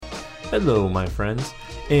Hello, my friends.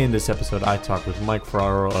 In this episode, I talk with Mike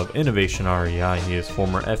Ferraro of Innovation REI. He is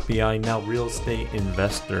former FBI, now real estate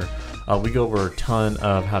investor. We go over a ton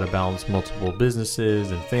of how to balance multiple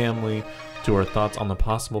businesses and family, to our thoughts on the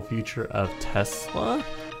possible future of Tesla.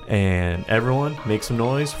 And everyone, make some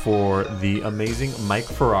noise for the amazing Mike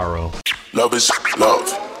Ferraro. Love is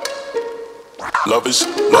love. Love is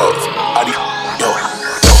love.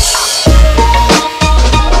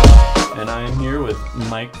 And I am here with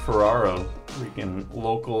Mike Ferraro, freaking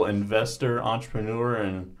local investor, entrepreneur,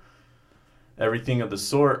 and everything of the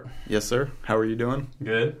sort. Yes, sir. How are you doing?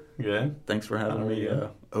 Good, good. Thanks for having me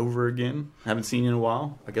over again. Haven't seen you in a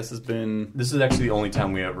while. I guess it's been... This is actually the only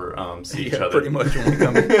time we ever see each other. Pretty much when we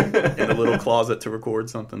come in a little closet to record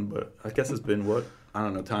something. But I guess it's been what? I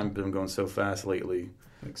don't know. Time's been going so fast lately.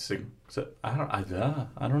 Like I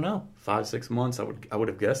don't know. 5-6 months. I would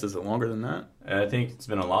have guessed. Is it longer than that? I think it's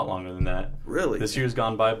been a lot longer than that. Really? This year's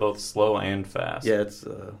gone by both slow and fast. Yeah,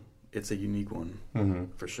 it's a unique one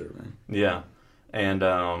for sure, man. Yeah, and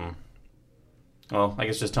well, I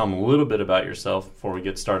guess just tell them a little bit about yourself before we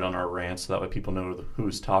get started on our rant, so that way people know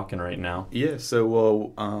who's talking right now. Yeah.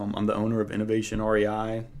 So I'm the owner of Innovation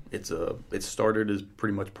REI. It started as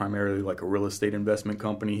pretty much primarily like a real estate investment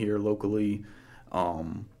company here locally.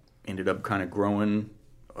 Ended up kind of growing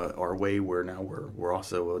our way where now we're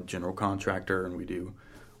also a general contractor and we do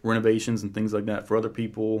renovations and things like that for other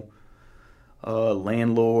people.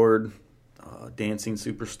 Landlord, dancing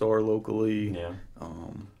superstar locally. Yeah.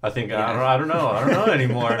 I think I don't know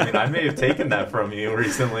anymore. I mean, I may have taken that from you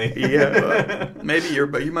recently. Yeah, maybe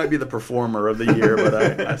you might be the performer of the year,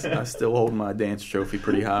 but I still hold my dance trophy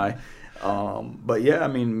pretty high. But yeah, I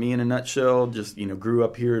mean, me in a nutshell, just, grew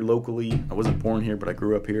up here locally. I wasn't born here, but I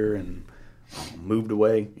grew up here and moved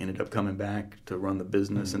away, ended up coming back to run the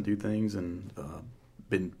business and do things, and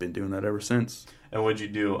been doing that ever since. And what'd you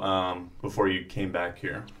do before you came back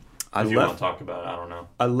here? If you want to talk about it, I don't know.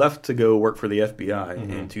 I left to go work for the FBI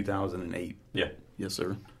in 2008. Yeah. Yes,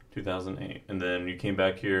 sir. 2008. And then you came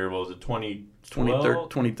back here, what was it, 2012?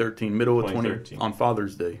 2013, middle of 2013. On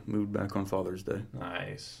Father's Day. Moved back on Father's Day.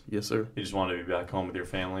 Nice. Yes, sir. You just wanted to be back home with your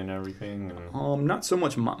family and everything? Not so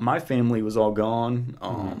much. My family was all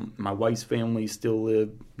gone. My wife's family still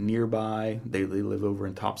live nearby. They live over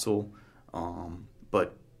in Topsail.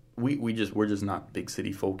 But we're just not big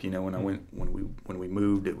city folk. When we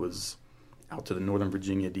moved, it was out to the Northern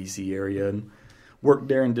Virginia, D.C. area, and worked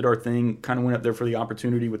there and did our thing. Kind of went up there for the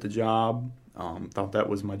opportunity with the job. Thought that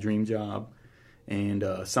was my dream job, and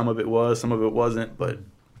some of it was, some of it wasn't. But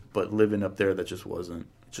living up there, that just wasn't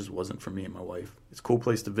for me and my wife. It's a cool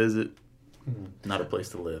place to visit, not a place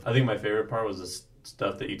to live. I think my favorite part was the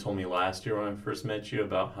stuff that you told me last year when I first met you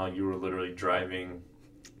about how you were literally driving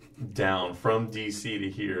down from DC to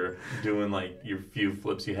here, doing like your few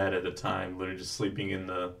flips you had at a time, literally just sleeping in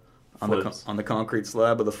the on the concrete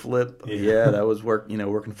slab of the flip. Yeah, that was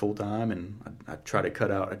working full time, and I try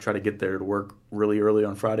to get there to work really early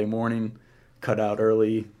on Friday morning, cut out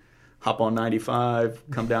early, hop on 95,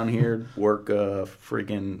 come down here, work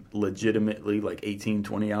freaking legitimately like 18,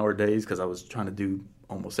 20-hour days because I was trying to do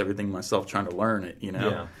almost everything myself, trying to learn it,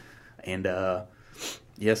 Yeah. And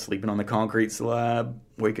sleeping on the concrete slab,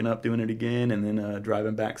 waking up, doing it again, and then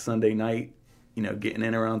driving back Sunday night, getting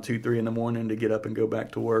in around 2-3 in the morning to get up and go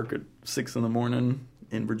back to work at 6 in the morning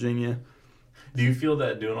in Virginia. Do you feel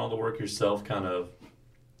that doing all the work yourself kind of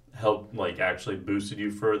helped, like, actually boosted you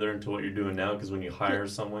further into what you're doing now? Because when you hire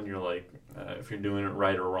someone, you're like, if you're doing it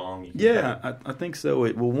right or wrong. I think so.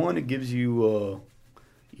 It gives you,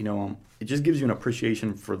 it just gives you an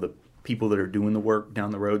appreciation for the people that are doing the work down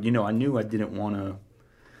the road. I knew I didn't want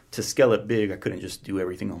to scale it big. I couldn't just do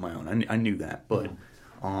everything on my own. I knew that, but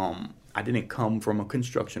I didn't come from a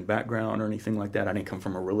construction background or anything like that. I didn't come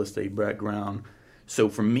from a real estate background. So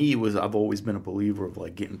for me, I've always been a believer of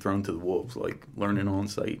like getting thrown to the wolves, like learning on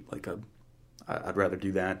site. Like I'd rather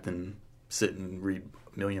do that than sit and read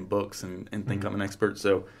a million books and think I'm an expert.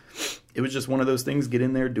 So it was just one of those things. Get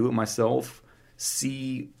in there, do it myself,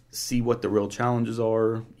 see what the real challenges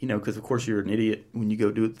are. Because of course you're an idiot when you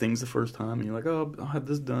go do things the first time and you're like, oh, I'll have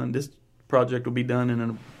this done. This project will be done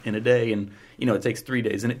in a day, and it takes 3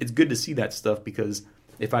 days, and it's good to see that stuff, because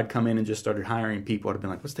if I'd come in and just started hiring people, I'd have been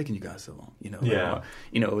like, what's taking you guys so long?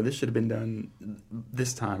 This should have been done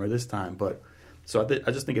this time or this time. But so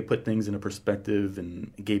I just think it put things in a perspective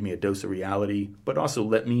and it gave me a dose of reality, but also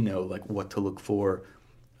let me know like what to look for.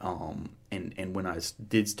 And when I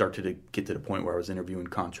did start to get to the point where I was interviewing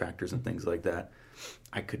contractors and things like that,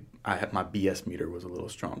 my BS meter was a little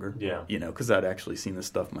stronger. Yeah. Because I'd actually seen this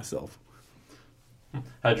stuff myself.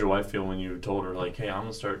 How'd your wife feel when you told her, like, hey, I'm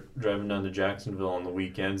going to start driving down to Jacksonville on the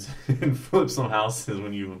weekends and flip some houses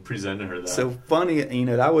when you presented her that? So funny,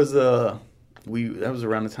 that was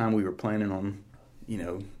around the time we were planning on,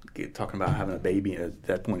 talking about having a baby. And at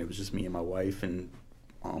that point, it was just me and my wife, and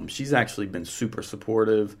she's actually been super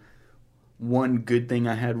supportive. One good thing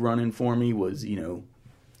I had running for me was,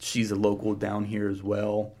 she's a local down here as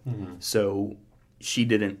well. Mm-hmm. So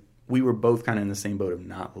we were both kind of in the same boat of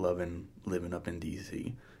not loving living up in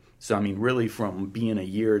D.C. So, really from being a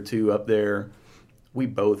year or two up there, we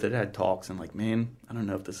both had talks and like, man, I don't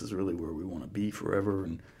know if this is really where we want to be forever.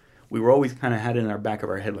 And we were always kind of had it in our back of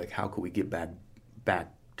our head, like, how could we get back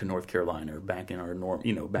to North Carolina or back in our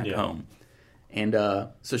back home. And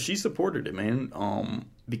so she supported it, man,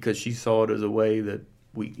 because she saw it as a way that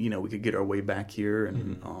we could get our way back here.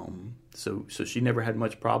 And so she never had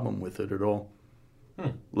much problem with it at all.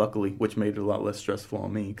 Luckily, which made it a lot less stressful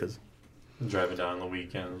on me because driving down on the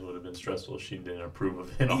weekends would have been stressful if she didn't approve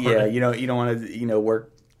of it already. Yeah, you don't want to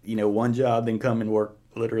work one job, then come and work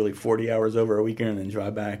literally 40 hours over a weekend and then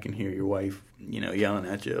drive back and hear your wife yelling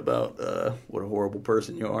at you about what a horrible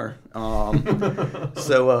person you are.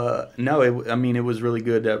 So no, it was really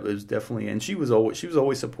good. That was definitely, and she was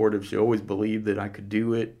always supportive. She always believed that I could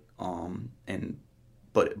do it.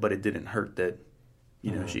 But it didn't hurt that.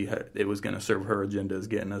 It was going to serve her agenda as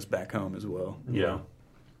getting us back home as well. Yeah.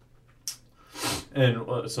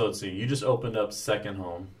 And so let's see. You just opened up second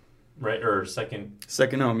home, right? Or second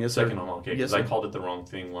home, yes, sir. Second home, okay. Because I called it the wrong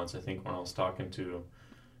thing once. I think when I was talking to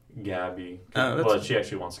Gabby, but she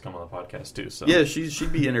actually wants to come on the podcast too. So yeah,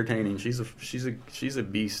 she'd be entertaining. She's a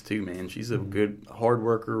beast too, man. She's a good hard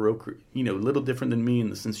worker, a little different than me in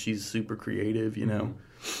the sense she's super creative,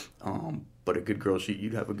 but a good girl.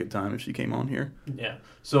 You'd have a good time if she came on here. Yeah.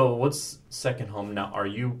 So what's second home now? Are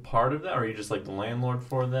you part of that, or are you just like the landlord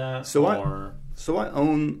for that? So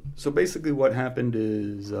basically what happened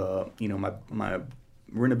is, my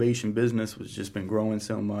renovation business was just been growing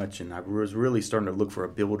so much, and I was really starting to look for a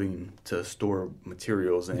building to store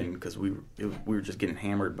materials in because we were just getting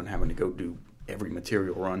hammered by having to go do every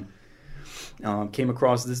material run. Came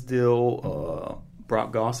across this deal.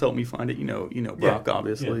 Brock Goss helped me find it. Brock,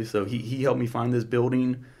 obviously. Yeah. So he helped me find this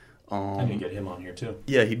building. I can get him on here too.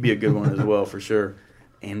 Yeah, he'd be a good one as well for sure.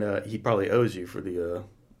 And he probably owes you for the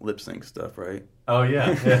lip sync stuff, right? Oh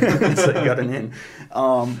yeah. So you got an in.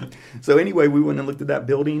 So anyway, we went and looked at that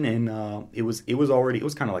building, and it was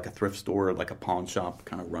kind of like a thrift store, like a pawn shop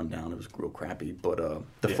kind of rundown. It was real crappy, but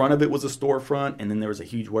the front of it was a storefront, and then there was a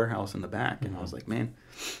huge warehouse in the back. And I was like, man,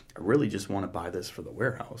 I really just want to buy this for the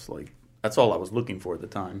warehouse. Like that's all I was looking for at the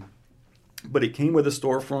time. But it came with a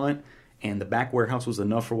storefront, and the back warehouse was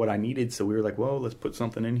enough for what I needed. So we were like, well, let's put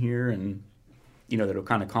something in here, and that'll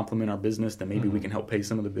kind of complement our business that maybe we can help pay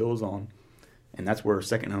some of the bills on. And that's where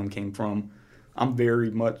second home came from. I'm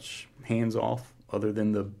very much hands off other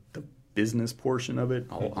than the business portion of it.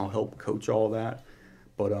 I'll help coach all that.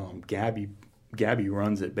 But Gabby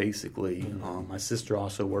runs it basically. My sister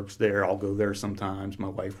also works there. I'll go there sometimes. My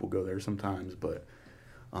wife will go there sometimes. But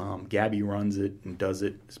Gabby runs it and does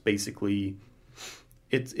it. It's basically,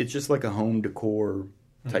 it's just like a home decor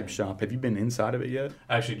type shop. Have you been inside of it yet?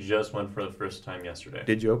 I actually just went for the first time yesterday.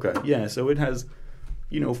 Did you? Okay. Yeah, so it has,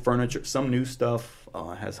 furniture, some new stuff,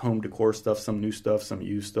 has home decor stuff, some new stuff, some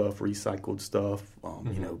used stuff, recycled stuff.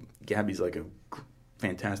 Gabby's like a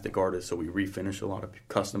fantastic artist, so we refinish a lot of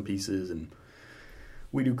custom pieces, and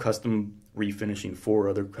we do custom refinishing for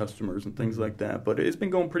other customers and things like that. But it's been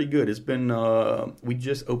going pretty good. It's been, we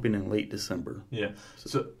just opened in late December. Yeah.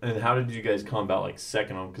 So, and how did you guys come about, like,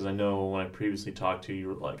 second home? Because I know when I previously talked to you, you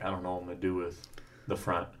were like, I don't know what I'm going to do with the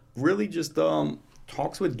front. Really just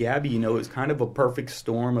talks with Gabby. It's kind of a perfect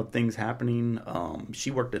storm of things happening.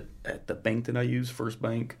 She worked at the bank that I use, First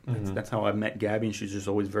Bank. That's how I met Gabby, and she's just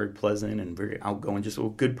always very pleasant and very outgoing, just a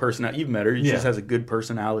good personality. You've met her. She just has a good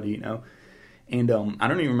personality, And I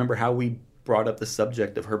don't even remember how we brought up the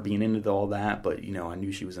subject of her being into all that, but, I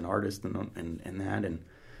knew she was an artist and that. And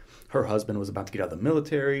her husband was about to get out of the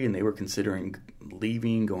military, and they were considering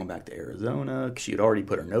leaving, going back to Arizona. She had already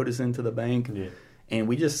put her notice into the bank. Yeah. And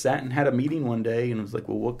we just sat and had a meeting one day, and was like,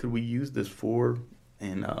 well, what could we use this for?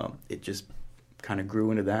 And it just kind of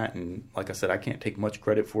grew into that. And like I said, I can't take much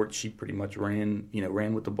credit for it. She pretty much ran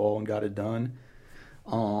with the ball and got it done.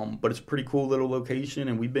 But it's a pretty cool little location,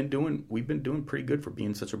 and we've been doing pretty good for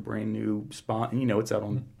being such a brand new spot. And it's out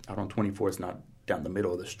on 24. It's not down the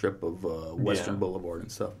middle of the strip of Western Boulevard and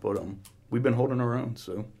stuff. But we've been holding our own,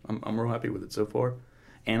 so I'm real happy with it so far.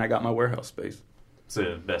 And I got my warehouse space. It's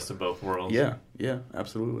the best of both worlds. Yeah,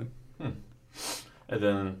 absolutely. And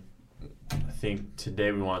then I think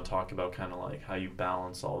today we want to talk about kind of like how you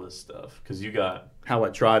balance all this stuff, because you got how I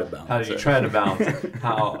try to balance. How do you try to balance it?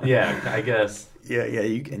 How? Yeah, I guess. Yeah.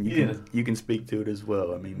 You can speak to it as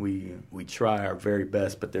well. I mean, we try our very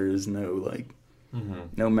best, but there is no like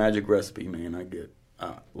no magic recipe, man. I get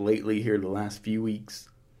lately here the last few weeks.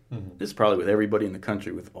 This is probably with everybody in the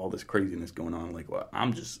country with all this craziness going on. Like, well,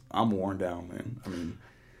 I'm worn down, man. I mean,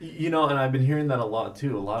 and I've been hearing that a lot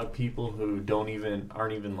too. A lot of people who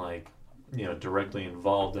aren't even like, directly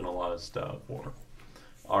involved in a lot of stuff, or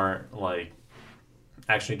aren't like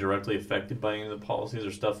actually directly affected by any of the policies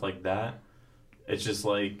or stuff like that. It's just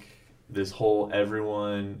like this whole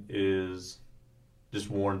everyone is just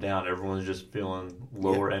worn down. Everyone's just feeling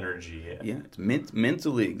lower energy. Yeah, it's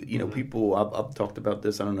mentally. People. I've talked about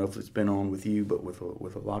this. I don't know if it's been on with you, but with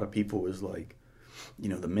a lot of people is like,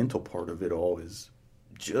 the mental part of it all is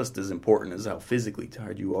just as important as how physically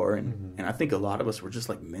tired you are. And I think a lot of us were just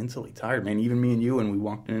like mentally tired, man. Even me and you, and we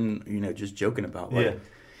walked in, just joking about like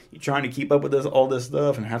you're trying to keep up with all this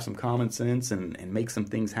stuff and have some common sense and make some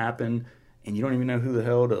things happen. And you don't even know who the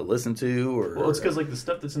hell to listen to, well, it's because like the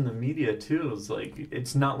stuff that's in the media too is like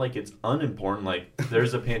it's not like it's unimportant. Like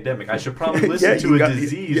there's a pandemic, I should probably listen to a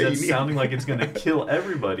disease that's sounding like it's going to kill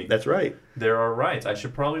everybody. That's right. There are rights. I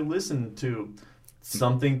should probably listen to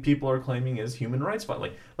something people are claiming is human rights fight.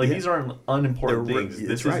 Like these aren't unimportant things.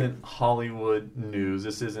 This isn't Hollywood news.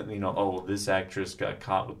 This isn't this actress got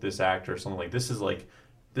caught with this actor or something. Like this is like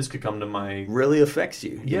this could come to my really affects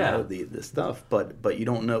you. The stuff, but you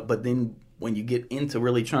don't know. But then when you get into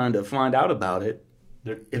really trying to find out about it,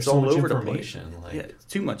 it's all over the place. It's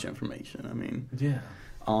too much information. I mean,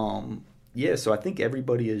 So I think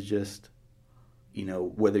everybody is just,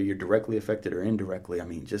 whether you're directly affected or indirectly. I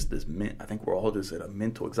mean, just this. I think we're all just at a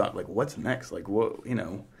mental exhaustion. Like, what's next? Like, what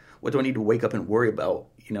do I need to wake up and worry about?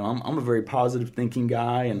 I'm a very positive thinking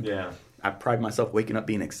guy, and I pride myself waking up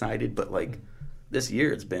being excited. But like this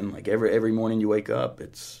year, it's been like every morning you wake up,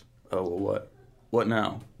 it's what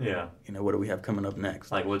now? Yeah. What do we have coming up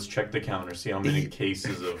next? Like, let's check the counter, see how many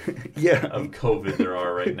cases of COVID there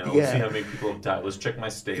are right now. Let's see how many people have died. Let's check my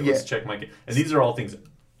state. Let's check my... And these are all things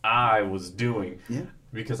I was doing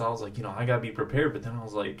because I was like, I got to be prepared. But then I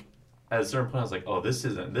was like, at a certain point, I was like, this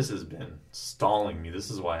has been stalling me.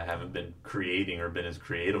 This is why I haven't been creating or been as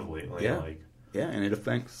creative lately. And it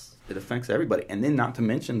affects everybody. And then not to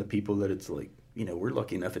mention the people that it's like, we're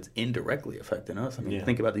lucky enough it's indirectly affecting us. I mean,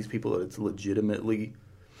 think about these people that it's legitimately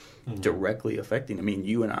directly affecting. I mean,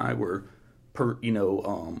 you and I were,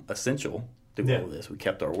 essential through all this. We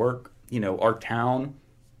kept our work. Our town,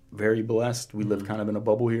 very blessed. We live kind of in a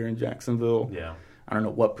bubble here in Jacksonville. Yeah. I don't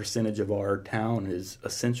know what percentage of our town is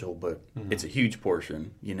essential, but it's a huge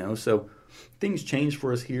portion, So things change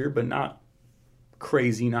for us here, but not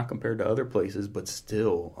crazy, not compared to other places, but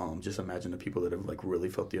still, just imagine the people that have like really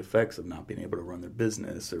felt the effects of not being able to run their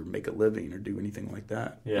business or make a living or do anything like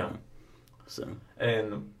that. Yeah. So.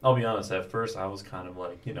 And I'll be honest, at first I was kind of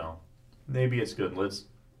like, maybe it's good. Let's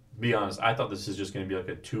be honest. I thought this is just going to be like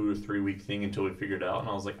a 2 or 3 week thing until we figured it out. And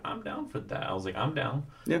I was like, I'm down for that. I was like, I'm down.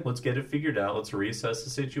 Yeah. Let's get it figured out. Let's reassess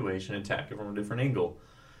the situation and attack it from a different angle.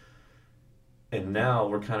 And now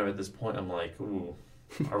we're kind of at this point, I'm like, ooh,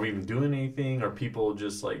 are we even doing anything? Are people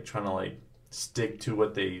just like trying to like stick to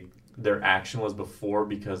what their action was before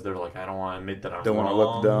because they're like, I don't want to admit that I'm don't wrong. Don't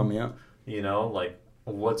want to look dumb, yeah. Like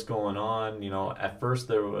what's going on? At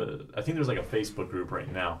first I think there's like a Facebook group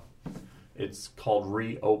right now. It's called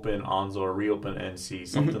Reopen Onzo or Reopen NC,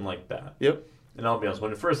 something like that. Yep. And I'll be honest,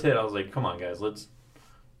 when it first hit, I was like, come on guys, let's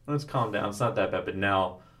calm down. It's not that bad. But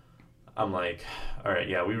now I'm like, all right,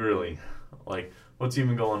 yeah, we really like, what's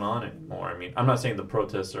even going on anymore? I mean, I'm not saying the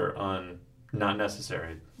protests are not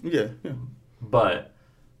necessary. Yeah. But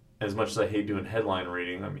as much as I hate doing headline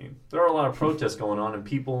reading, I mean, there are a lot of protests going on, and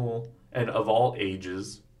people, and of all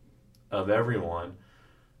ages, of everyone,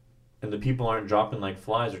 and the people aren't dropping like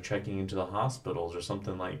flies or checking into the hospitals or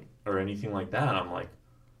something like, or anything like that. I'm like,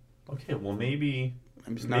 okay, well maybe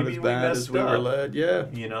it's not as bad as we were led. Yeah.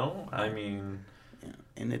 I mean,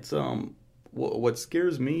 and it's what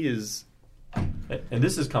scares me is. And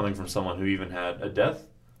this is coming from someone who even had a death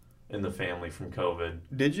in the family from COVID.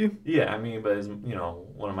 Did you? Yeah, I mean, but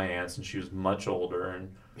one of my aunts, and she was much older,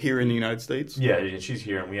 and here in the United States. Yeah, she's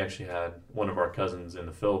here, and we actually had one of our cousins in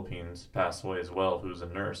the Philippines pass away as well, who's a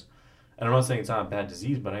nurse. And I'm not saying it's not a bad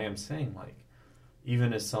disease, but I am saying like,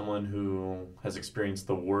 even as someone who has experienced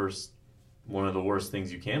one of the worst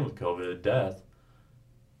things you can with COVID, a death.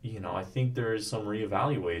 I think there is some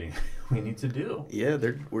reevaluating we need to do. Yeah,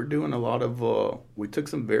 we're doing a lot of. We took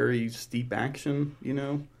some very steep action,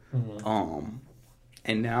 and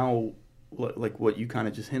now, like what you kind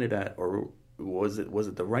of just hinted at, or was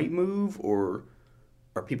it the right move, or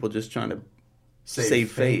are people just trying to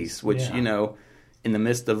save face? Which, in the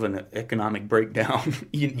midst of an economic breakdown,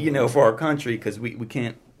 for our country, because we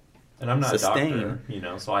can't. And I'm not sustain. a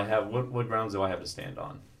doctor, so I have what grounds do I have to stand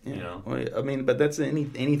on? Well, I mean, but that's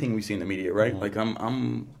anything we see in the media, right? Like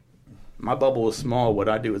I'm my bubble is small. What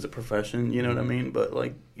I do as a profession, you know what I mean? But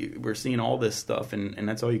like we're seeing all this stuff, and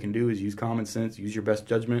that's all you can do is use common sense, use your best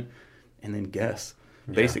judgment, and then guess.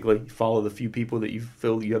 Yeah. Basically, follow the few people that you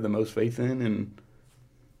feel you have the most faith in, and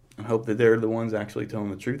hope that they're the ones actually telling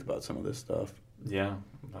the truth about some of this stuff. Yeah,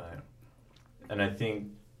 and I think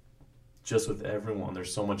just with everyone,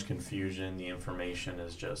 there's so much confusion. The information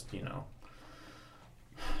is just,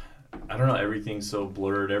 I don't know, everything's so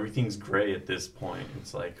blurred. Everything's gray at this point.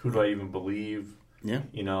 It's like, who do I even believe? Yeah.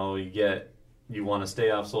 You want to stay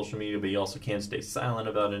off social media, but you also can't stay silent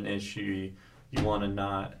about an issue. You want to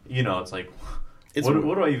not, it's like,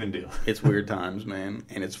 what do I even do? It's weird times, man.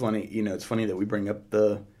 And it's funny, it's funny that we bring up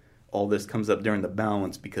all this comes up during the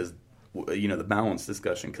balance, because, the balance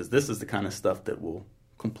discussion, because this is the kind of stuff that will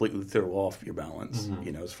completely throw off your balance,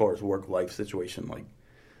 as far as work-life situation. Like,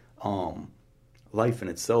 life in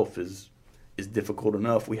itself is difficult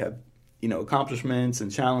enough. We have, accomplishments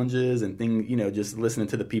and challenges and things, just listening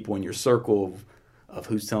to the people in your circle of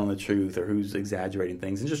who's telling the truth or who's exaggerating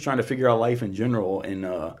things, and just trying to figure out life in general.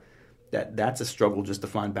 And that's a struggle just to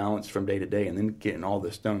find balance from day to day, and then getting all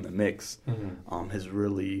this done in the mix has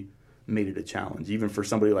really made it a challenge. Even for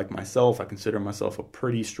somebody like myself, I consider myself a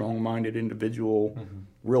pretty strong-minded individual,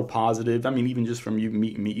 real positive. I mean, even just from you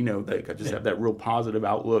meeting me, like I just have that real positive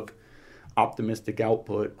outlook, optimistic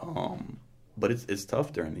output. But it's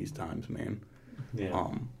tough during these times, man. Yeah.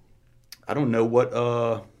 I don't know what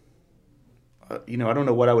I don't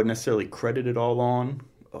know what I would necessarily credit it all on.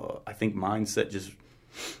 I think mindset, just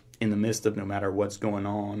in the midst of no matter what's going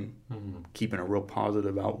on, keeping a real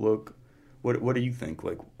positive outlook. What do you think?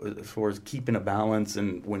 Like, as far as keeping a balance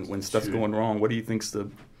and when stuff's going wrong, what do you think's the...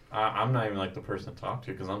 I'm not even like the person to talk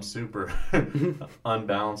to, because I'm super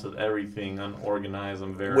unbalanced with everything, unorganized.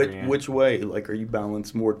 I'm very... Which way? Like, are you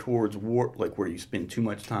balanced more towards work, like where you spend too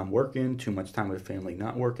much time working, too much time with family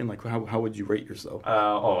not working? Like, how would you rate yourself?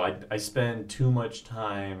 I spend too much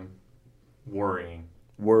time worrying.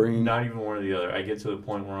 Worrying? Not even one or the other. I get to the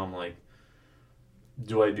point where I'm like,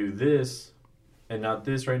 do I do this and not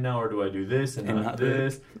this right now, or do I do this and not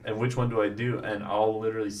this? And which one do I do? And I'll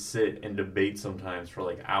literally sit and debate sometimes for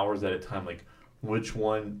like hours at a time, like, which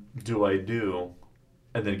one do I do?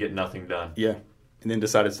 And then get nothing done. Yeah. And then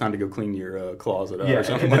decide it's time to go clean your closet up or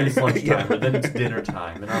something. And then it's lunchtime, but then it's dinner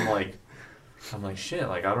time. And I'm like, shit,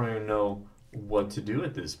 like, I don't even know what to do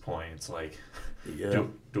at this point. It's like,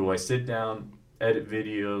 do I sit down, edit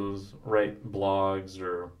videos, write blogs,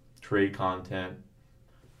 or create content?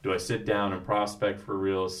 Do I sit down and prospect for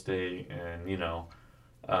real estate and,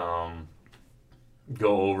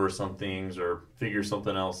 go over some things or figure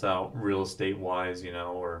something else out real estate wise,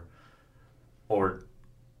 or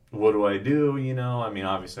what do I do? I mean,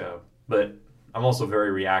 obviously, but I'm also very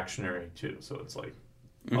reactionary too. So it's like,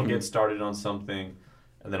 I'll get started on something,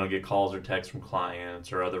 and then I'll get calls or texts from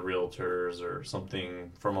clients or other realtors or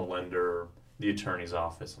something from a lender, the attorney's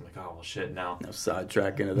office. I'm like, oh, well, shit, now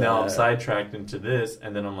sidetrack into that. Now I'm sidetracked into this,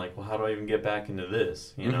 and then I'm like, well, how do I even get back into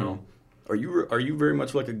this? Are you very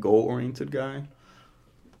much like a goal-oriented guy?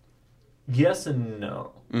 Yes and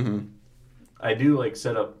no. I do like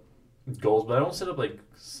set up goals, but I don't set up like,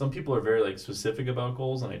 some people are very like specific about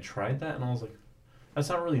goals, and I tried that, and I was like, that's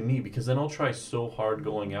not really me, because then I'll try so hard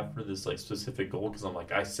going after this like specific goal, because I'm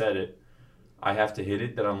like, I set it, I have to hit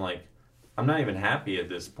it, that I'm like, I'm not even happy at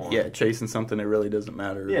this point. Yeah, chasing something that really doesn't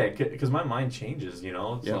matter. Yeah, because my mind changes,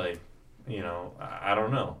 It's like, I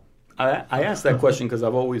don't know. I asked that question because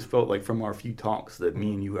I've always felt like from our few talks that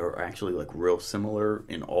me and you are actually like real similar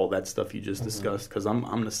in all that stuff you just discussed. Because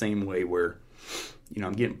I'm the same way where,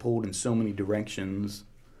 I'm getting pulled in so many directions.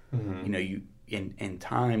 And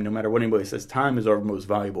time, no matter what anybody says, time is our most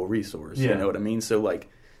valuable resource. Yeah. You know what I mean? So like,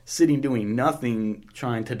 sitting doing nothing,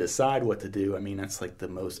 trying to decide what to do, I mean, that's like the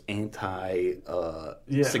most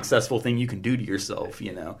successful thing you can do to yourself,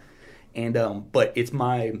 And but it's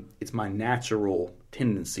my natural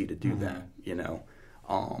tendency to do that,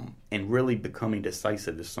 and really becoming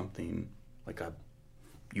decisive is something like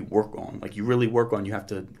you work on. Like, you really work on. You have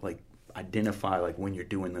to like identify like when you're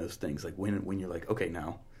doing those things, like when you're like, okay,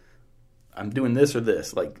 now I'm doing this or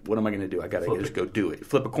this. Like, what am I going to do? I got to just go do it.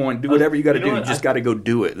 Flip a coin. Do whatever you got to do. You just got to go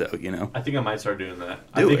do it, though, I think I might start doing that.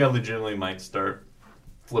 I think I legitimately might start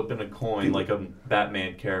flipping a coin like a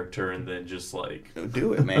Batman character, and then just like...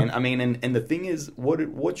 Do it, man. I mean, and the thing is,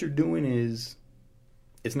 what you're doing is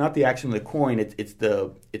it's not the action of the coin. It's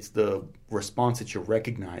the response that you're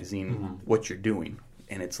recognizing what you're doing,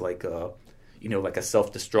 and it's like a like a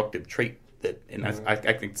self-destructive trait that, and I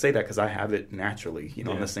can say that because I have it naturally,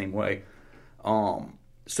 in the same way.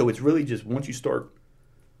 So it's really just once you start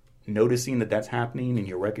noticing that that's happening and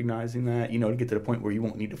you're recognizing that, to get to the point where you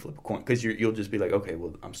won't need to flip a coin because you'll just be like, okay,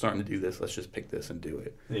 well, I'm starting to do this. Let's just pick this and do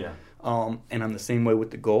it. Yeah. And I'm the same way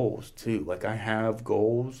with the goals too. Like I have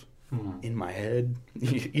goals in my head,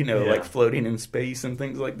 like floating in space and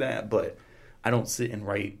things like that. But I don't sit and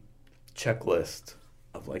write checklists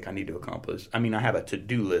of like I need to accomplish. I mean, I have a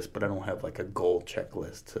to-do list, but I don't have like a goal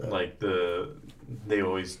checklist. Like they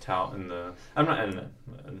always tout in the. I'm not, and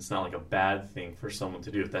it's not like a bad thing for someone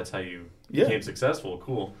to do if that's how you became successful.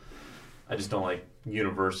 Cool. I just don't like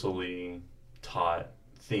universally taught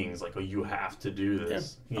things like, oh, you have to do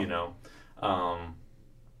this,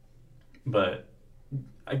 But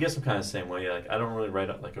I guess I'm kind of the same way. Like I don't really write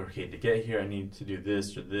up like, okay, to get here, I need to do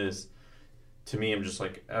this or this. To me, I'm just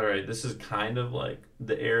like, all right, this is kind of like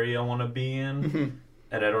the area I want to be in,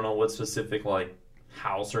 and I don't know what specific like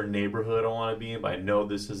house or neighborhood I want to be in, but I know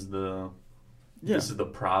this is the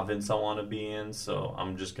province I want to be in. So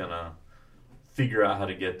I'm just gonna figure out how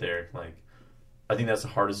to get there. Like, I think that's the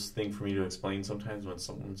hardest thing for me to explain sometimes when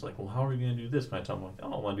someone's like, "Well, how are you gonna do this?" When I tell them like,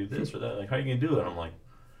 "Oh, I want to do this or that," like, "How are you gonna do it?" I'm like,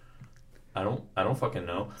 I don't fucking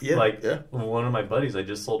know. One of my buddies, I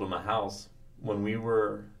just sold him a house when we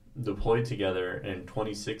were deployed together in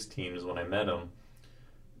 2016 is when I met him.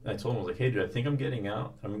 I told him, I was like, hey, dude, I think I'm getting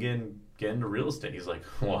out. I'm getting into real estate. He's like,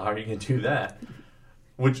 well, how are you going to do that?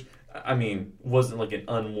 Which, I mean, wasn't like an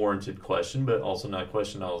unwarranted question, but also not a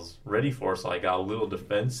question I was ready for, so I got a little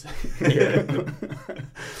defensive.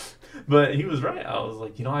 But he was right. I was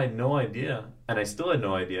like, I had no idea. And I still had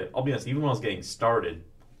no idea. I'll be honest, even when I was getting started,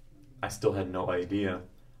 I still had no idea.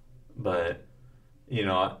 But and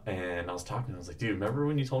I was talking, I was like, dude, remember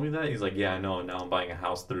when you told me that? He's like, yeah, I know, and now I'm buying a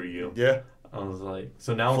house through you. Yeah. I was like,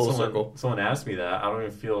 so now when someone asks me that, I don't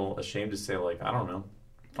even feel ashamed to say, like, I don't know.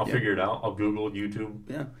 I'll figure it out. I'll Google,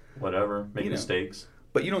 YouTube, whatever, make mistakes.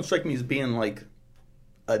 But you don't strike me as being like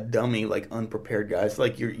a dummy, like unprepared guy. It's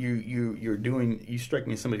like you strike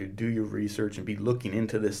me as somebody who do your research and be looking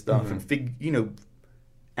into this stuff and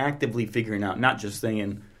actively figuring out, not just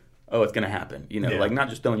saying, oh, it's going to happen. Like not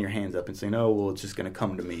just throwing your hands up and saying, oh, well, it's just going to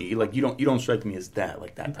come to me. Like you don't strike me as that,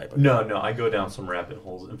 like that type of guy. No, I go down some rabbit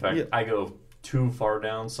holes. In fact, I go too far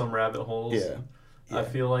down some rabbit holes. Yeah. I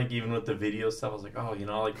feel like even with the video stuff, I was like, oh,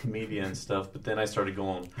 I like comedian and stuff. But then I started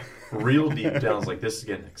going real deep down. I was like, this is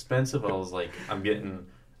getting expensive. I was like,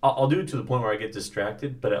 I'll do it to the point where I get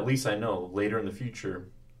distracted. But at least I know later in the future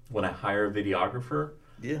when I hire a videographer,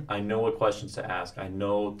 I know what questions to ask. I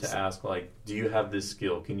know to ask, like, do you have this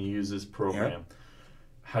skill? Can you use this program? Yeah.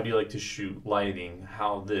 How do you like to shoot? Lighting?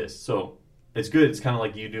 How this? So it's good. It's kind of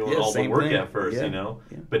like you doing all the work at first, Yeah.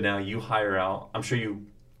 But now you hire out. I'm sure you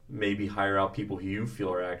maybe hire out people who you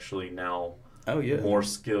feel are actually now more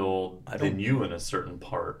skilled than you in a certain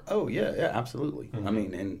part. Oh, yeah, absolutely. Mm-hmm. I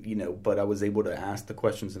mean, and, but I was able to ask the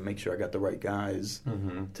questions and make sure I got the right guys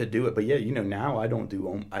to do it. But, now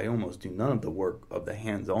I almost do none of the work of the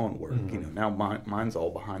hands-on work. Now mine's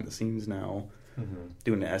all behind the scenes now,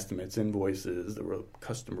 doing the estimates, invoices, the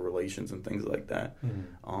customer relations and things like that.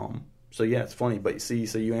 So, it's funny. But, so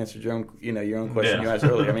you answered your own question you asked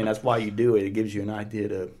earlier. I mean, that's why you do it. It gives you an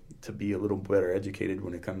idea to be a little better educated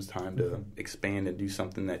when it comes time to expand and do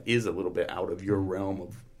something that is a little bit out of your realm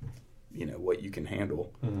of, what you can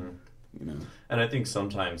handle. And I think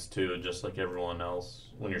sometimes too, just like everyone else,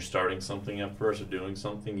 when you're starting something at first or doing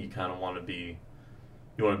something, you kind of want to be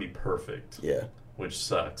perfect. Yeah. Which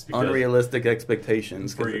sucks. Because unrealistic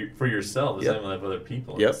expectations. For yourself, the same with other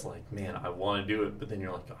people. It's like, man, I want to do it, but then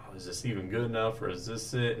you're like, oh, is this even good enough, or is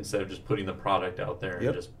this it? Instead of just putting the product out there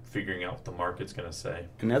and just figuring out what the market's going to say.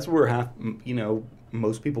 And that's where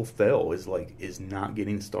most people fail is not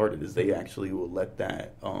getting started. Is they actually will let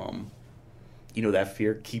that that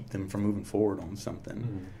fear keep them from moving forward on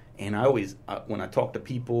something. And I always when I talk to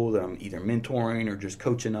people that I'm either mentoring or just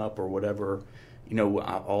coaching up or whatever,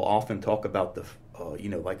 I'll often talk about the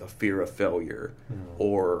like a fear of failure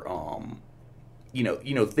or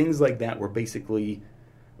things like that where basically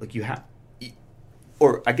like you have,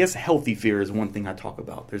 or I guess healthy fear is one thing I talk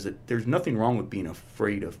about. There's nothing wrong with being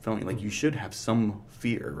afraid of failing. Like you should have some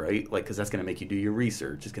fear, right? Like, because that's going to make you do your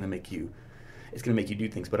research. It's going to make you do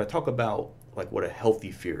things. But I talk about like what a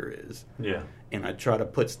healthy fear is. Yeah. And I try to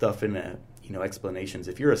put stuff in explanations.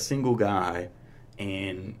 If you're a single guy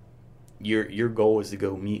and your goal is to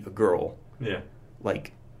go meet a girl,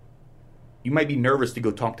 like you might be nervous to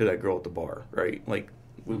go talk to that girl at the bar, right? Like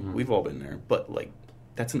we've all been there, but like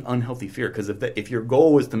that's an unhealthy fear, because if your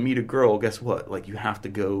goal is to meet a girl, guess what? Like, you have to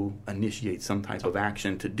go initiate some type of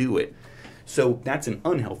action to do it. So that's an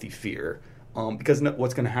unhealthy fear, because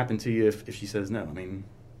what's going to happen to you if she says no? I mean,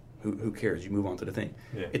 who cares? You move on to the thing.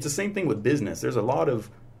 Yeah. It's the same thing with business. There's a lot of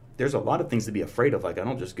things to be afraid of. Like, I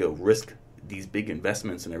don't just go risk these big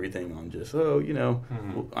investments and everything on just,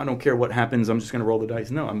 I don't care what happens, I'm just going to roll the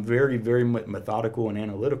dice. No, I'm very, very methodical and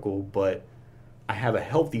analytical, but I have a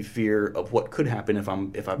healthy fear of what could happen if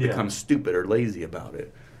I become stupid or lazy about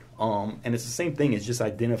it. And it's the same thing. It's just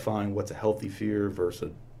identifying what's a healthy fear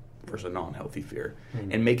versus a non-healthy fear,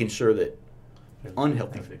 and making sure that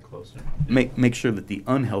make sure that the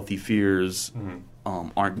unhealthy fears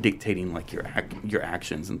aren't dictating like your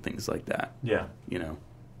actions and things like that. Yeah,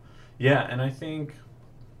 Yeah, and I think,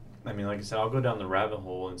 like I said, I'll go down the rabbit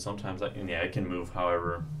hole, and sometimes I can move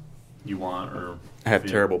however you want. Or I have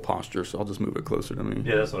terrible posture, so I'll just move it closer to me.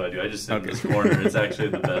 Yeah, that's what I do. I just sit in this corner. It's actually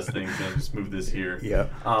the best thing. So I just move this here. Yeah.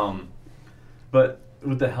 But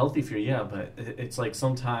with the healthy fear, but it's like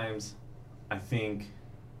sometimes I think,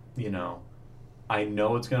 I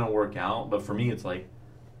know it's going to work out, but for me it's like,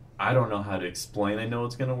 I don't know how to explain I know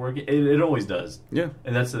it's going to work. It always does. Yeah.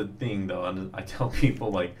 And that's the thing, though. And I tell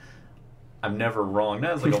people, like, I'm never wrong.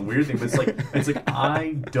 That's like a weird thing, but it's like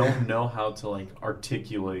I don't know how to like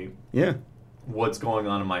articulate what's going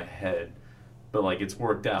on in my head, but like it's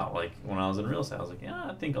worked out. Like when I was in real estate, I was like,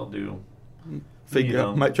 I think I'll do.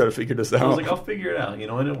 Might try to figure this out. I was like, I'll figure it out, and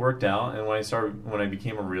it worked out. And when I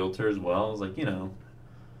became a realtor as well, I was like,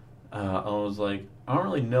 I was like, I don't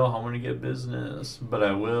really know how I'm going to get business, but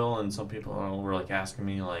I will. And some people were like asking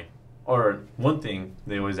me like, or one thing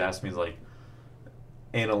they always ask me is like,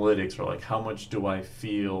 analytics, or like how much do I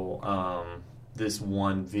feel this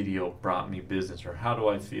one video brought me business, or how do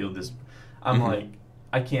I feel this. I'm like,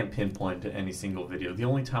 I can't pinpoint to any single video. The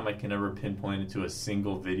only time I can ever pinpoint it to a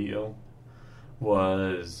single video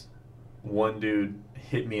was one dude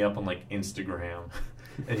hit me up on like Instagram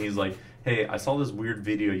and he's like, hey, I saw this weird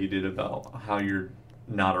video you did about how you're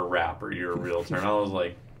not a rapper, you're a realtor. And I was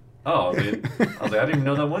like, oh, dude. I was like, I didn't even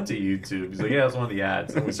know that went to YouTube. He's like, yeah, it's one of the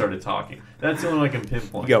ads. And we started talking. That's the only one I can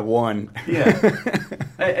pinpoint. You got one. Yeah.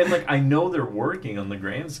 and like, I know they're working on the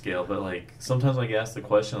grand scale, but like, sometimes like, ask the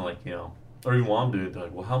question, like, or even while I'm doing it, they're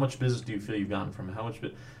like, well, how much business do you feel you've gotten from it? How much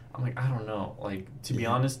I'm like, I don't know. Like, to be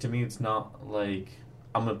honest, to me, it's not like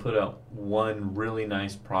I'm going to put out one really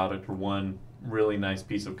nice product or one really nice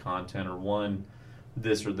piece of content or one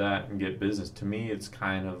this or that and get business. To me, it's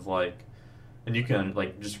kind of like, and you can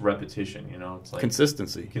like just repetition, it's like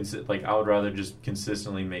consistency. Like I would rather just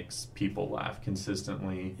consistently make people laugh,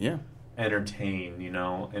 consistently entertain,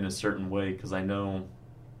 in a certain way, because I know,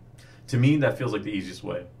 to me, that feels like the easiest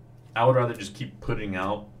way. I would rather just keep putting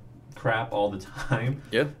out crap all the time,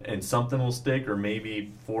 and something will stick, or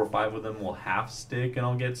maybe 4 or 5 of them will half stick, and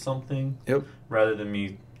I'll get something. Rather than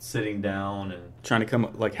me sitting down and trying to come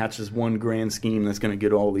up, like hatch this one grand scheme that's going to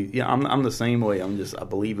get all these. Yeah, I'm the same way. I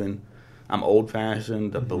believe in. I'm old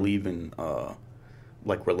fashioned. I believe in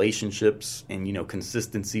like relationships, and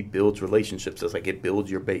consistency builds relationships. It's like it builds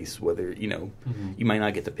your base. Whether you might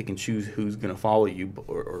not get to pick and choose who's going to follow you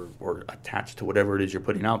or attach to whatever it is you're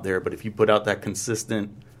putting out there. But if you put out that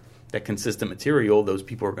consistent material, those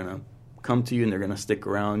people are going to come to you and they're going to stick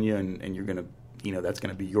around you, and you're going to. That's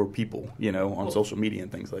going to be your people, on social media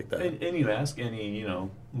and things like that. And you ask any,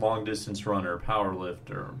 long distance runner, power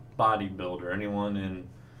lifter, bodybuilder, anyone in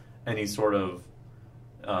any sort of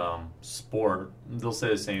sport, they'll say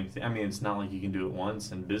the same thing. I mean, it's not like you can do it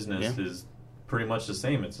once, and business is pretty much the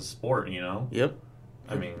same. It's a sport, Yep.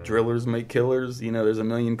 I mean, drillers make killers. There's a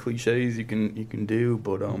million cliches you can do,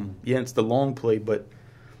 but it's the long play. But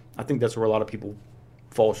I think that's where a lot of people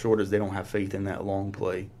fall short, is they don't have faith in that long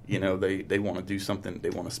play. They want to do something. They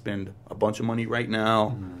want to spend a bunch of money right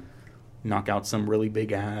now, knock out some really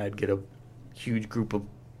big ad, get a huge group of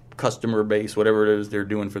customer base, whatever it is they're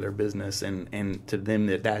doing for their business, and to them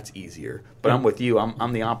that's easier. But I'm with you.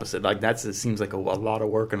 I'm the opposite. Like it seems like a lot of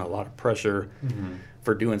work and a lot of pressure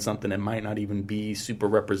for doing something that might not even be super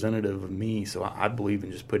representative of me. So I believe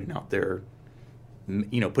in just putting out there,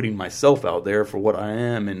 putting myself out there for what I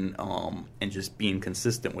am, and just being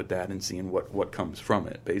consistent with that and seeing what comes from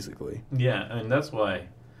it, basically. Yeah, and that's why.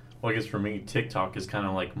 Well, I guess for me, TikTok is kind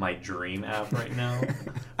of like my dream app right now.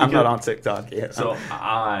 I'm not on TikTok yet. So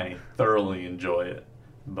I thoroughly enjoy it.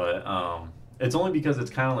 But it's only because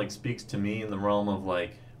it's kind of like speaks to me in the realm of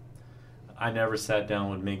like, I never sat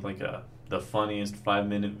down would make like the funniest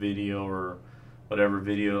 5-minute video or whatever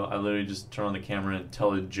video. I literally just turn on the camera and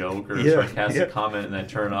tell a joke or a sarcastic comment, and then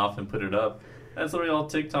turn it off and put it up. That's literally all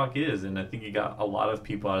TikTok is, and I think you got a lot of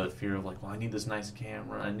people out of the fear of like, well, I need this nice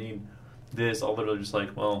camera, I need this. All literally just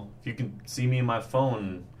like, well, if you can see me in my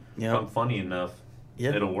phone, if I'm funny enough,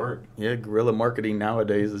 it'll work. Yeah, guerrilla marketing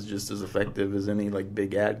nowadays is just as effective as any like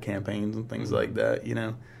big ad campaigns and things like that.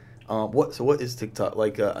 What is TikTok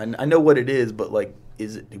like? I know what it is, but like,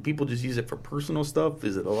 do people just use it for personal stuff?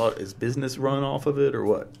 Is it is business run off of it or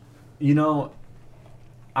what?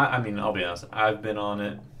 I mean, I'll be honest. I've been on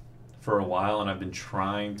it for a while, and I've been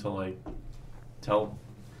trying to tell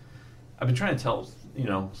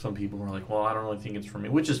some people who are like, well, I don't really think it's for me,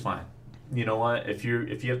 which is fine. You know what? If you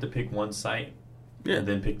have to pick one site, and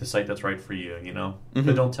then pick the site that's right for you,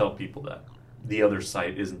 but don't tell people that the other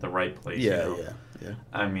site isn't the right place. Yeah.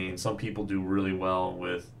 I mean, some people do really well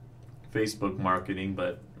with Facebook marketing,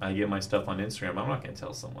 but I get my stuff on Instagram. I'm not going to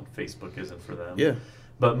tell someone Facebook isn't for them. Yeah.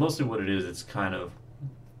 But mostly what it is, it's kind of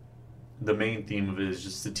the main theme of it is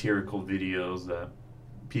just satirical videos that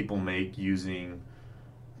people make using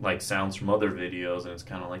like sounds from other videos, and it's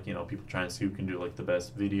kind of like, people trying to see who can do like the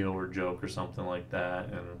best video or joke or something like that,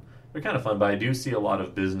 and they're kind of fun. But I do see a lot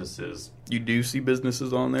of businesses. You do see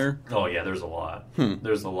businesses on there? Oh yeah, there's a lot.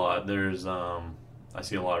 There's a lot. There's I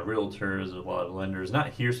see a lot of realtors, a lot of lenders, not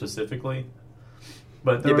here specifically.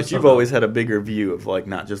 But you've always had a bigger view of like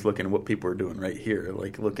not just looking at what people are doing right here,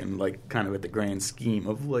 like looking like kind of at the grand scheme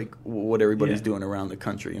of like what everybody's doing around the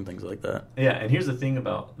country and things like that. Yeah, and here's the thing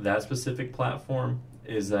about that specific platform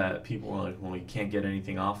is that people are like, well, you can't get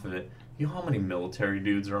anything off of it. You know how many military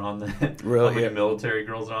dudes are on that? Really? How many military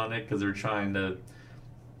girls are on it? Because they're trying to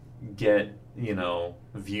get,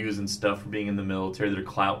 views and stuff for being in the military. They're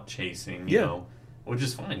clout chasing, you know. Which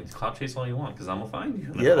is fine. Clout chase all you want because I'm going to find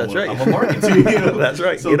you. Yeah, that's right. I'm going to market to you. That's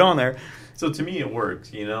right. So, get on there. So to me, it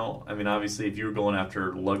works, I mean, obviously, if you were going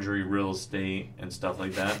after luxury real estate and stuff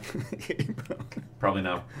like that, probably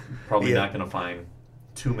not going to find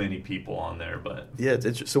too many people on there. But yeah,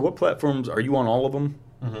 so what platforms are you on? All of them?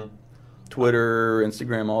 Mm-hmm. Twitter,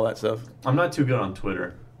 Instagram, all that stuff. I'm not too good on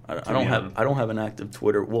Twitter. I don't have an active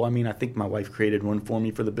Twitter. Well, I mean, I think my wife created one for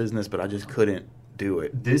me for the business, but I just couldn't do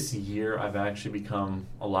it. This year, I've actually become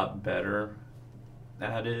a lot better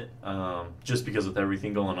at it, just because with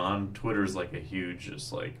everything going on. Twitter's like a huge,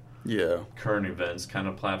 just like current events kind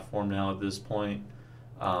of platform now at this point.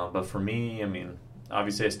 But for me, I mean,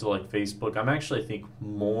 obviously, I still like Facebook. I'm actually, I think,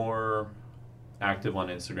 more active on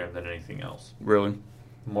Instagram than anything else. Really?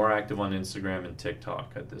 More active on Instagram and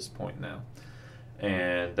TikTok at this point now.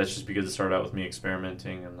 And that's just because it started out with me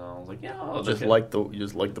experimenting, and I was like, I'll just like the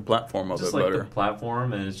platform of it better. Just like the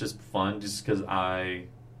platform, and it's just fun, just because I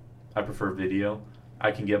prefer video.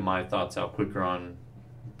 I can get my thoughts out quicker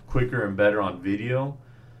and better on video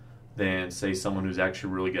than say someone who's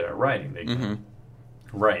actually really good at writing. They can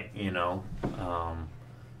write,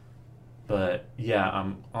 But yeah,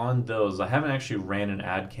 I'm on those. I haven't actually ran an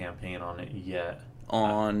ad campaign on it yet.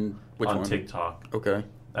 On which one? On TikTok. Okay.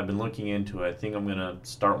 I've been looking into it. I think I'm going to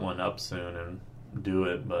start one up soon and do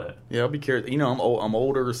it, but I'll be curious. I'm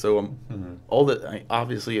older, so I'm all that.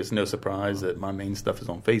 Obviously, it's no surprise that my main stuff is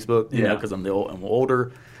on Facebook, because I'm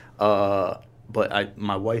older. But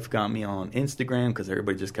my wife got me on Instagram because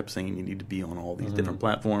everybody just kept saying you need to be on all these different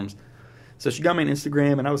platforms. So she got me on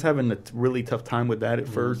Instagram, and I was having a really tough time with that at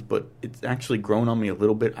first, but it's actually grown on me a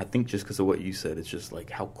little bit. I think just because of what you said, it's just like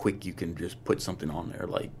how quick you can just put something on there.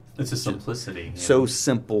 Like it's a simplicity. So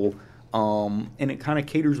simple. And it kind of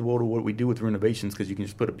caters well to what we do with renovations because you can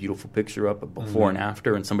just put a beautiful picture up of before and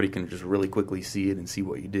after, and somebody can just really quickly see it and see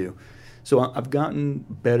what you do. So I've gotten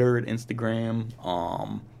better at Instagram.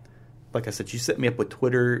 Like I said, you set me up with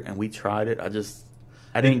Twitter, and we tried it.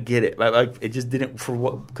 I didn't get it. It just didn't for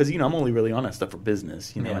what because I'm only really on that stuff for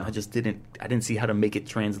business. And I just didn't see how to make it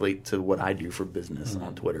translate to what I do for business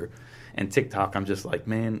on Twitter and TikTok. I'm just like,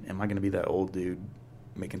 man, am I going to be that old dude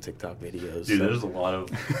making TikTok videos? Dude, there's a lot of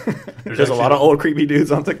there's a lot of old creepy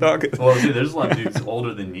dudes on TikTok. Well, dude, there's a lot of dudes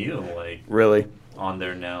older than you, like really on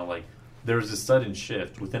there now. Like there was a sudden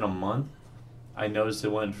shift within a month. I noticed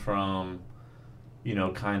it went from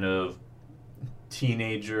kind of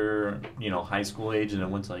teenager, high school age, and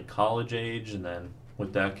then went to like college age, and then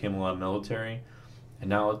with that came a lot of military, and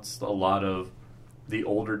now it's a lot of the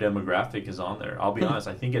older demographic is on there. I'll be honest,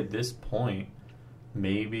 I think at this point,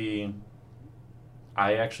 maybe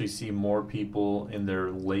I actually see more people in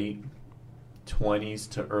their late 20s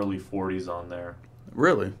to early 40s on there.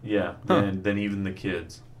 Really? Yeah, than even the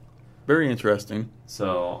kids. Very interesting.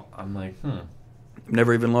 So I'm like,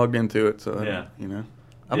 never even logged into it, so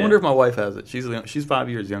I wonder if my wife has it. She's 5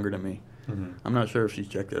 years younger than me. I'm not sure if she's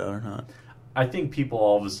checked it out or not. I think people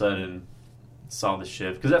all of a sudden saw the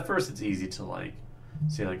shift because at first it's easy to like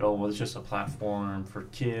say like, oh, well, it's just a platform for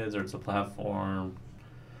kids or it's a platform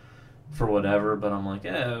for whatever. But I'm like,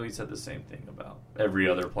 yeah, we said the same thing about every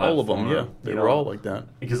other platform. All of them, yeah. They were all like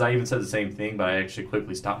that. Because I even said the same thing, but I actually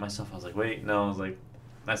quickly stopped myself. I was like, wait, no. I was like,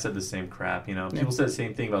 I said the same crap, People said the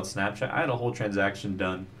same thing about Snapchat. I had a whole transaction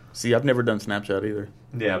done. See, I've never done Snapchat either.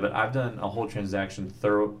 Yeah, but I've done a whole transaction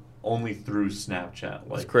only through Snapchat.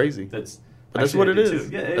 That's crazy. But that's what it is.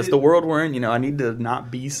 Yeah, that's the world we're in. I need to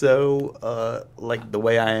not be so like the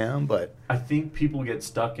way I am, but I think people get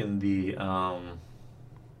stuck in the I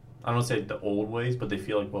don't want to say the old ways, but they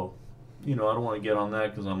feel like, well, I don't want to get on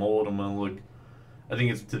that because I'm old. I'm gonna look. I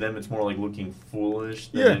think to them it's more like looking foolish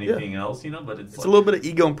than anything else, But it's like, a little bit of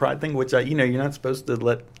ego and pride thing, which you're not supposed to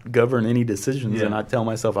let govern any decisions, and I tell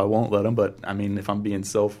myself I won't let them. But I mean, if I'm being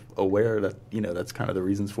self-aware, that that's kind of the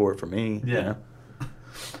reasons for it for me. Yeah.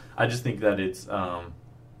 I just think that it's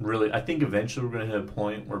really. I think eventually we're going to hit a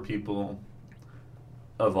point where people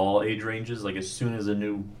of all age ranges, like as soon as a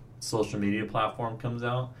new social media platform comes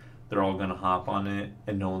out, they're all going to hop on it,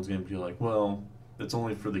 and no one's going to be like, well, it's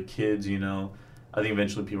only for the kids, I think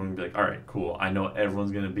eventually people are going to be like, all right, cool. I know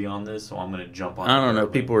everyone's going to be on this, so I'm going to jump on it. I don't know.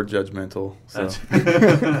 People are judgmental. So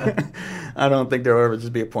I don't think there'll ever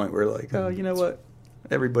just be a point where like, oh, you know what?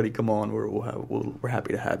 Everybody come on. We're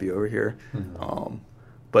happy to have you over here. Mm-hmm.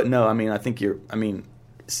 But no, I mean, I think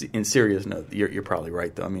in serious note, you're probably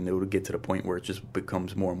right, though. I mean, it would get to the point where it just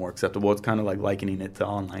becomes more and more acceptable. It's kind of like likening it to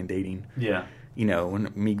online dating. Yeah.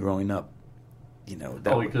 When me growing up,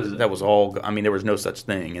 that was all. I mean, there was no such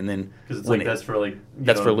thing, and then because it's like that's for like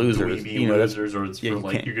for losers, losers, or it's for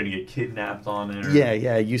like you're going to get kidnapped on it. Or... Yeah,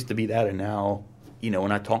 it used to be that, and now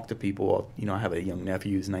when I talk to people, I have a young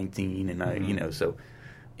nephew who's 19, and I so.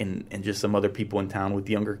 And just some other people in town with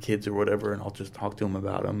younger kids or whatever, and I'll just talk to them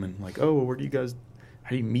about them and like, oh, how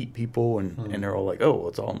do you meet people? And and they're all like, oh,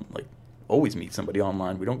 it's all like always meet somebody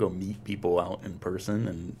online. We don't go meet people out in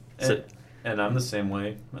person. And I'm the same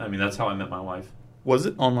way. I mean, that's how I met my wife. Was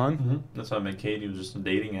it online? Mm-hmm. That's how I met Katie. It was just a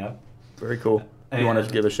dating app. Very cool. You want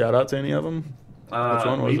to give a shout out to any of them? Which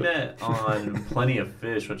one was it? We met on Plenty of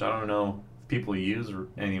Fish, which I don't know if people use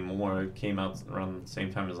anymore. It came out around the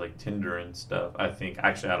same time as like Tinder and stuff. I think.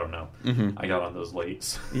 Actually, I don't know. Mm-hmm. I got on those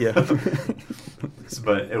late. Yeah.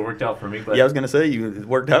 But it worked out for me. But yeah, I was going to say, it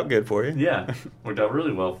worked out good for you. Yeah. Worked out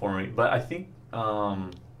really well for me. But I think...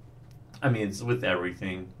 I mean, it's with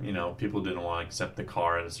everything. People didn't want to accept the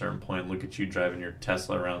car at a certain point. Look at you driving your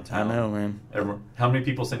Tesla around town. I know, man. How many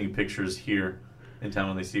people send you pictures here in town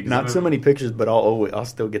when they see you? Not so many pictures, but I'll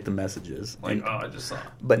still get the messages. Like, I just saw it.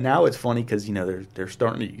 But now it's funny because, you're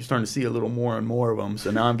starting to see a little more and more of them.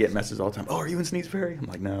 So now I'm getting messages all the time. Oh, are you in Sneaks Ferry? I'm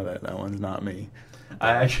like, no, that one's not me.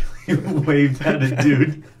 I actually waved at a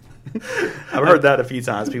dude. I've heard that a few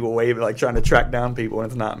times. People wave, like trying to track down people, and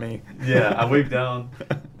it's not me. Yeah, I waved down.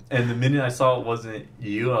 And the minute I saw it wasn't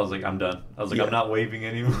you, I was like, I'm done. I was like, I'm not waving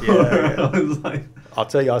anymore. Yeah. I was like, I'll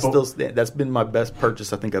tell you, that's been my best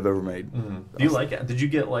purchase I think I've ever made. Mm-hmm. Do you like it? Did you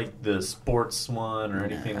get like the sports one or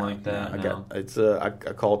anything like that? I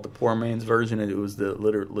call it the poor man's version. It was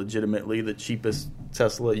legitimately the cheapest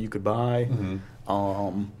Tesla you could buy.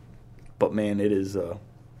 Mm-hmm. But man, it is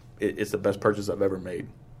it's the best purchase I've ever made.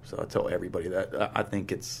 So I tell everybody that. I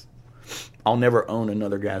think I'll never own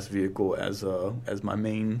another gas vehicle as my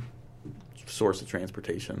main source of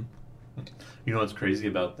transportation. You know what's crazy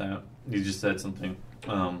about that? You just said something.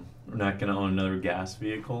 We're not going to own another gas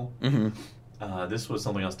vehicle. Mm-hmm. This was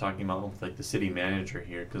something I was talking about with like the city manager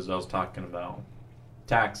here, because I was talking about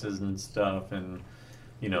taxes and stuff, and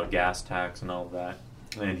gas tax and all of that.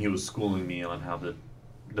 And he was schooling me on how the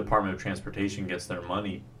Department of Transportation gets their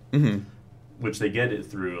money, mm-hmm. which they get it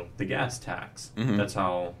through the gas tax. Mm-hmm. That's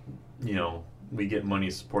how we get money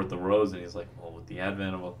to support the roads. And he's like, well, with the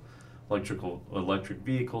advent of electric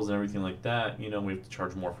vehicles and everything like that, we have to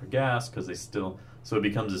charge more for gas because so it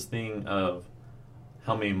becomes this thing of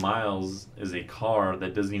how many miles is a car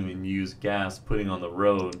that doesn't even use gas putting on the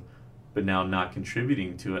road, but now not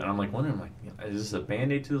contributing to it. And I'm like wondering, is this a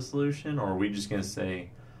Band-Aid to the solution, or are we just going to say,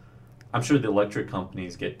 I'm sure the electric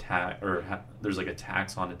companies get there's like a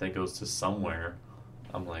tax on it that goes to somewhere.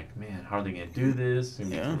 I'm like, man, how are they going to do this?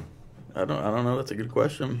 Yeah. I don't know. That's a good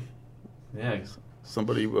question. Yeah.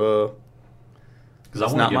 Somebody,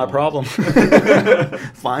 it's not my problem.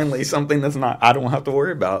 Finally, something that's I don't have to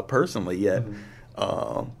worry about personally yet.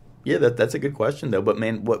 Mm-hmm. That's a good question though. But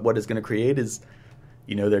man, what it's going to create is,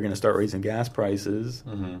 they're going to start raising gas prices,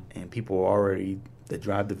 mm-hmm. and people already that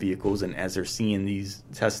drive the vehicles, and as they're seeing these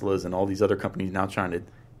Teslas and all these other companies now trying to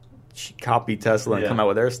copy Tesla and come out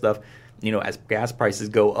with their stuff, as gas prices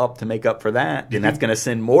go up to make up for that, then that's going to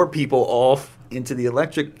send more people off into the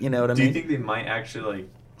electric. You know what I mean? Do you think they might actually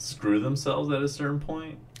screw themselves at a certain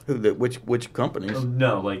point? Which companies? Oh,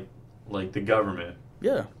 no, like the government.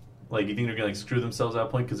 Yeah. Like, you think they're going to screw themselves at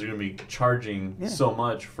that point because they're going to be charging so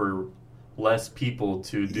much for less people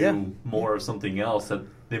to do more of something else that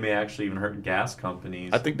they may actually even hurt gas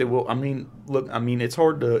companies? I think they will. I mean, look, it's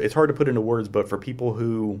hard to put into words, but for people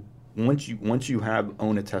who once you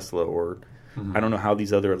own a Tesla, or I don't know how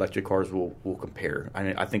these other electric cars will compare.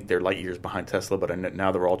 I think they're light years behind Tesla, but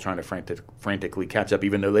now they're all trying to frantically catch up,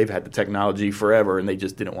 even though they've had the technology forever and they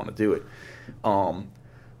just didn't want to do it.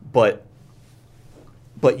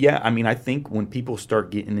 But yeah, I mean, I think when people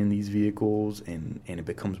start getting in these vehicles and it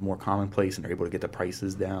becomes more commonplace and they're able to get the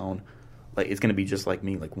prices down, like, it's going to be just like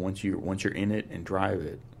me. Like, once you're in it and drive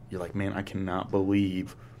it, you're like, man, I cannot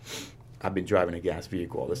believe I've been driving a gas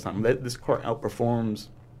vehicle all this time. This car outperforms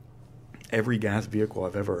every gas vehicle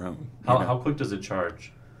I've ever owned. How quick does it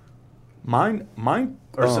charge? Mine.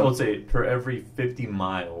 Or so let's say per every 50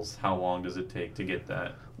 miles, how long does it take to get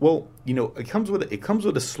that? Well, it comes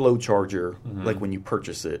with a slow charger, like when you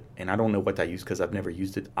purchase it, and I don't know what I use because I've never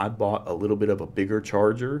used it. I bought a little bit of a bigger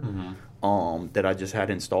charger that I just had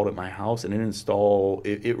installed at my house, and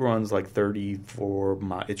it runs like 34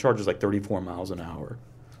 miles. It charges like 34 miles an hour.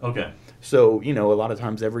 Okay. So a lot of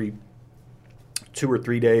times every 2 or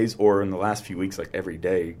 3 days, or in the last few weeks, like every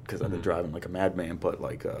day, because I've been driving like a madman. But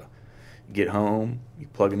like, you get home, you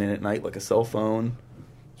plug it in at night like a cell phone.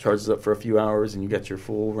 Charges up for a few hours, and you get your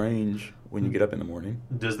full range when you get up in the morning.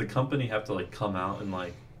 Does the company have to come out and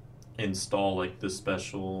install the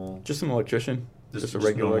special? Just an electrician, just a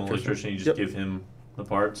regular electrician. You just give him the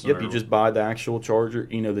parts. Yep, you just buy the actual charger.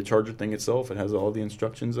 The charger thing itself. It has all the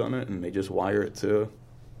instructions on it, and they just wire it to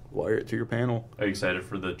your panel. Are you excited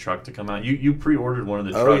for the truck to come out? You pre-ordered one of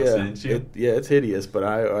the trucks, didn't you? It's hideous, but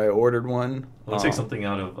I ordered one. It looks like something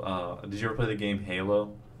out of. Did you ever play the game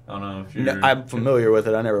Halo? I don't know if you're... No, I'm familiar with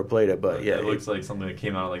it. I never played it, but yeah. It looks like something that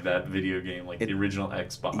came out of that video game, the original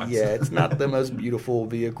Xbox. Yeah, it's not the most beautiful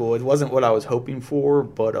vehicle. It wasn't what I was hoping for,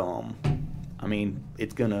 but I mean,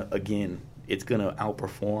 it's gonna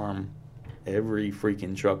outperform every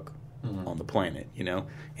freaking truck on the planet,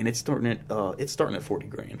 And it's starting at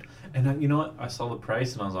 $40,000. And you know what? I saw the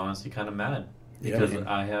price and I was honestly kind of mad because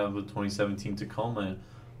I have a 2017 Tacoma. And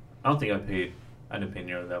I didn't pay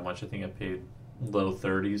nearly that much. I think I paid low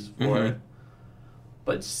 30s for it,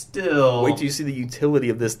 but still. Wait till you see the utility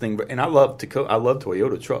of this thing. And I love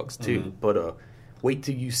Toyota trucks too, but wait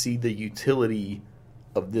till you see the utility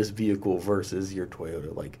of this vehicle versus your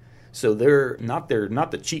Toyota. So they're not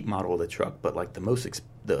the cheap model of the truck, but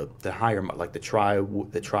the higher, like the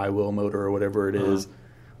tri-wheel motor or whatever it is,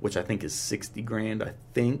 which I think is $60,000. I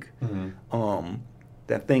think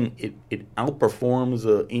that thing it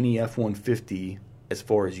outperforms any F-150. As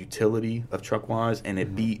far as utility of truck wise, and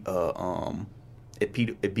it beat a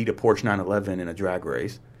Porsche 911 in a drag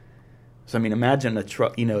race. So I mean, imagine a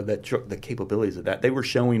truck. That truck, the capabilities of that. They were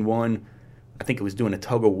showing one. I think it was doing a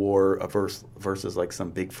tug of war versus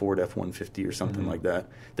some big Ford F-150 or something like that.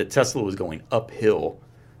 The Tesla was going uphill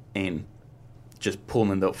and just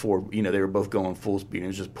pulling the Ford. They were both going full speed and it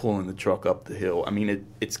was just pulling the truck up the hill. I mean,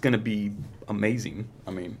 it's going to be amazing.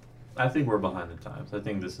 I mean. I think we're behind the times. I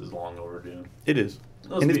think this is long overdue. It is.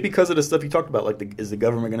 It's because of the stuff you talked about. Is the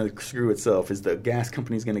government going to screw itself? Is the gas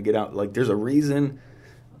companies going to get out? There's a reason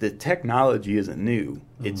the technology isn't new.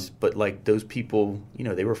 But those people,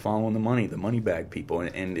 they were following the money bag people.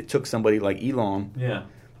 And it took somebody like Elon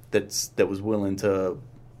that was willing to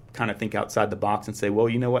kind of think outside the box and say, well,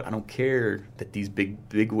 you know what? I don't care that these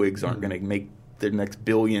big wigs aren't going to make their next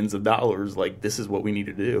billions of dollars. This is what we need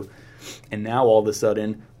to do. And now all of a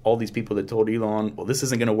sudden, all these people that told Elon, well, this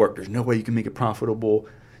isn't going to work. There's no way you can make it profitable.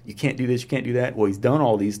 You can't do this. You can't do that. Well, he's done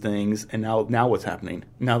all these things, and now what's happening?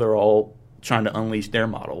 Now they're all trying to unleash their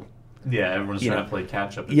model. Yeah, everyone's trying to play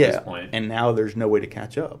catch up at this point. And now there's no way to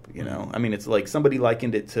catch up. I mean, it's like somebody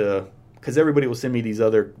likened it to, because everybody will send me these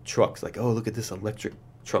other trucks, oh, look at this electric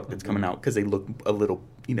truck that's coming out, because they look a little,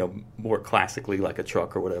 more classically like a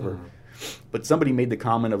truck or whatever. But somebody made the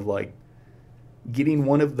comment of getting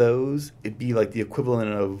one of those, it'd be the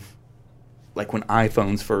equivalent of when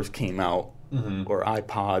iPhones first came out or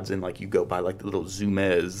iPods, and you go buy the little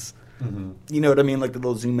Zoomez, you know what I mean, the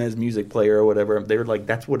little Zoomez music player or whatever. They're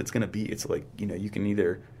that's what it's going to be. It's you can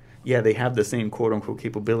either, they have the same quote unquote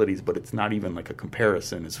capabilities, but it's not even a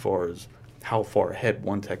comparison as far as how far ahead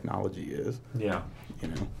one technology is. Yeah.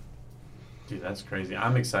 Dude, that's crazy.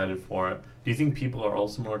 I'm excited for it. Do you think people are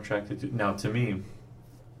also more attracted to? Now, to me,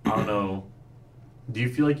 I don't know. Do you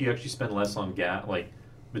feel like you actually spend less on gas?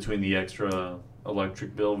 between the extra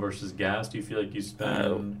electric bill versus gas? Do you feel like you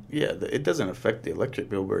spend? Yeah, it doesn't affect the electric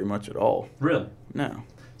bill very much at all. Really? No.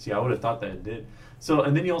 See, I would have thought that it did. So,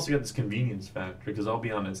 and then you also got this convenience factor, because I'll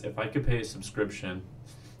be honest, if I could pay a subscription,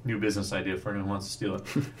 new business idea for anyone who wants to steal it,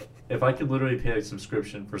 if I could literally pay a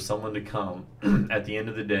subscription for someone to come at the end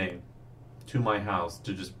of the day to my house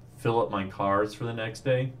to just fill up my cars for the next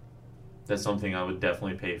day, that's something I would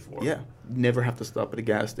definitely pay for. Yeah. Never have to stop at a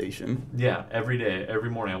gas station. Yeah, every day,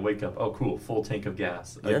 every morning I wake up, oh cool, full tank of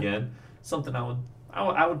gas. Yeah. Again, something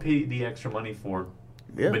I would pay the extra money for.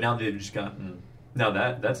 Yeah. But now they've just gotten... Now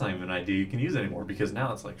that's not even an idea you can use anymore, because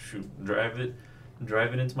now it's like, shoot, drive it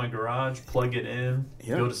into my garage, plug it in,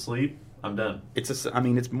 go to sleep, I'm done.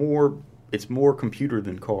 It's more computer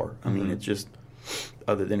than car. I mean, it's just,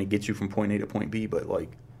 other than it gets you from point A to point B, but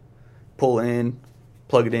like pull in,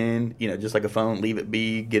 plug it in, just like a phone, leave it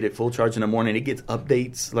be, get it full charge in the morning. It gets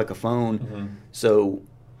updates like a phone. So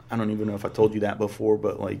I don't even know if I told you that before,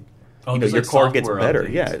 but like, your car gets better.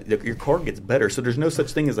 Updates. Yeah, your car gets better. So there's no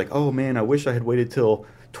such thing as like, oh man, I wish I had waited till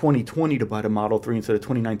 2020 to buy the Model 3 instead of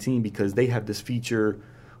 2019, because they have this feature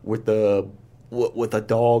with a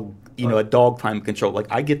dog, a dog time control. Like,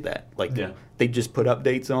 I get that. Like, they just put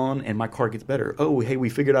updates on and my car gets better. Oh, hey, we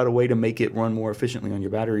figured out a way to make it run more efficiently on your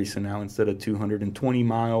battery. So now instead of 220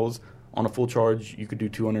 miles on a full charge, you could do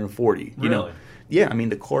 240. Really? Yeah, I mean,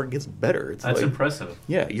 the car gets better. That's like, impressive.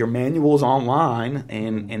 Yeah, your manual's online,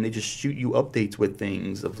 and they just shoot you updates with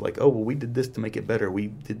things of like, oh, well, we did this to make it better. We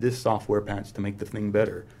did this software patch to make the thing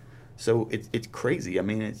better. So it's crazy. I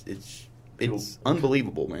mean, it's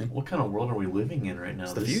unbelible, man. What kind of world are we living in right now?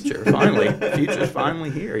 It's the future, finally. The future's finally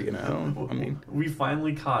here, I mean, we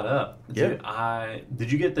finally caught up. Dude,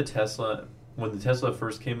 did you get the Tesla? When the Tesla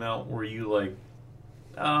first came out, were you like,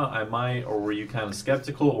 I might, or were you kind of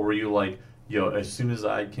skeptical, or were you like, yo, as soon as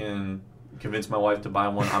I can convince my wife to buy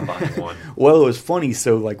one, I'm buying one? Well, it was funny.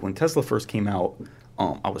 So, like, when Tesla first came out,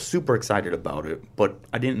 I was super excited about it, but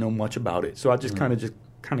I didn't know much about it. So I just kind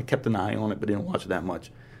of kept an eye on it, but didn't watch it that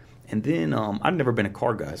much. And then I'd never been a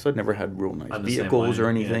car guy, so I'd never had real nice vehicles or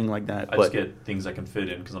anything like that. I just get things I can fit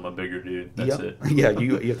in because I'm a bigger dude. That's it. Yeah,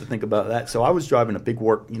 you have to think about that. So I was driving a big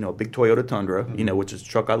Toyota Tundra, which is a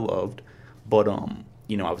truck I loved, but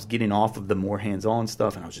I was getting off of the more hands-on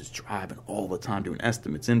stuff, and I was just driving all the time, doing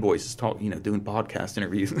estimates, invoices, doing podcast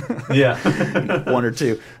interviews. Yeah. One or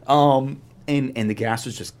two. And the gas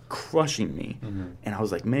was just crushing me. And I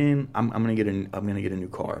was like, man, I'm gonna get a new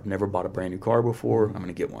car. I've never bought a brand new car before. I'm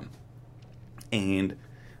gonna get one. And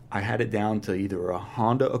I had it down to either a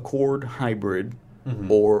Honda Accord hybrid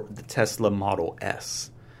or the Tesla Model S.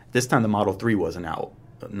 This time the Model 3 wasn't out.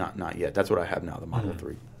 Not yet. That's what I have now, the Model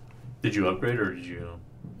 3. Did you upgrade, or did you?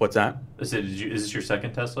 What's that? Is this your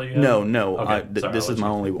second Tesla you have? No. Okay. This is my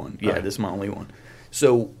only one. Yeah, Okay. This is my only one.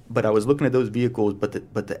 So, but I was looking at those vehicles, but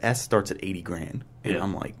the S starts at $80,000, and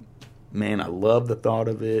I'm like, man, I love the thought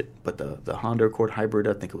of it. But the Honda Accord hybrid,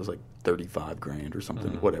 I think it was like $35,000 or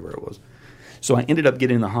something, whatever it was. So I ended up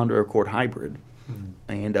getting the Honda Accord hybrid,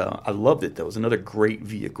 and I loved it. That was another great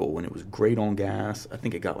vehicle, and it was great on gas. I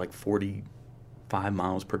think it got like 45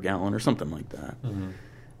 miles per gallon or something like that.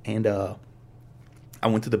 And I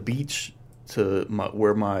went to the beach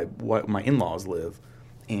where my in-laws live,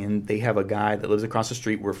 and they have a guy that lives across the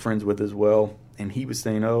street we're friends with as well. And he was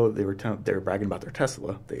saying, they were bragging about their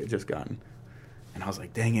Tesla they had just gotten. And I was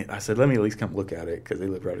like, dang it. I said, let me at least come look at it, because they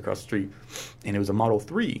live right across the street. And it was a Model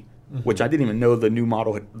 3, which I didn't even know the new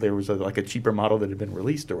model. There was like a cheaper model that had been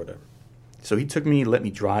released or whatever. So he took me, let me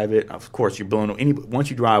drive it. Of course, you're blown away. Once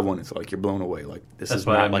you drive one, it's like you're blown away. Like, this is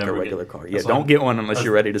not like a regular car. Yeah, don't get one unless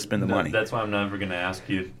you're ready to spend the money. That's why I'm never going to ask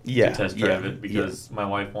you to test drive it, because my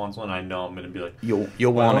wife wants one. I know I'm going to be like,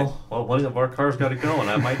 you'll want it. Well, one of our cars got to go, and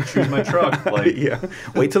I might choose my truck. Like,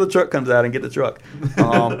 wait till the truck comes out and get the truck.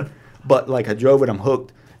 But like, I drove it, I'm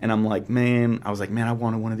hooked, and I'm like, man, I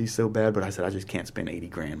wanted one of these so bad, but I said I just can't spend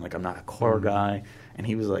 $80,000. Like, I'm not a car guy. And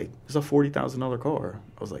he was like, it's a $40,000 car.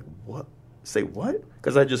 I was like, what? Say what?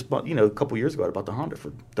 Because I just bought, a couple years ago, I bought the Honda for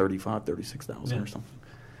 $35,000, $36,000 or something.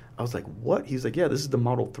 I was like, what? He's like, yeah, this is the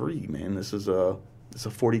Model 3, man. This is a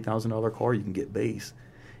 $40,000 car you can get base.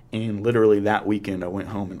 And literally that weekend, I went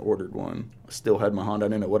home and ordered one. I still had my Honda. I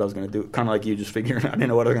didn't know what I was going to do. Kind of like you, just figuring I didn't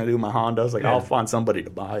know what I was going to do with my Honda. I was like, I'll find somebody to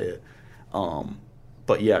buy it.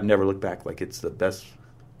 But yeah, I've never looked back. Like, it's the best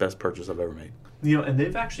purchase I've ever made. And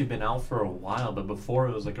they've actually been out for a while, but before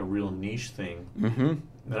it was like a real niche thing.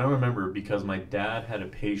 And I remember, because my dad had a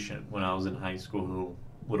patient when I was in high school who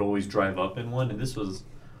would always drive up in one, and this was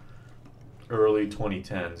early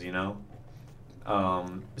 2010s,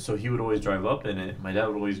 So he would always drive up in it. My dad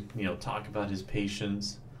would always, talk about his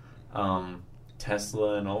patients.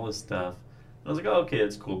 Tesla and all this stuff. And I was like, oh, okay,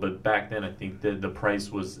 that's cool. But back then, I think the price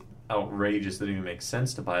was outrageous. It didn't even make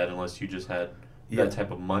sense to buy it unless you just had that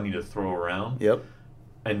type of money to throw around. Yep.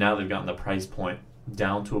 And now they've gotten the price point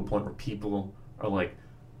down to a point where people are like,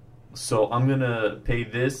 so I'm going to pay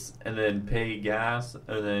this and then pay gas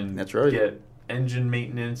and then get engine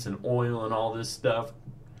maintenance and oil and all this stuff.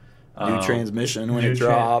 New transmission when it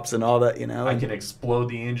drops and all that, you know. I can explode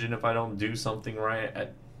the engine if I don't do something right.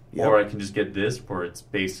 Or I can just get this where it's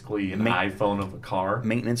basically an iPhone of a car.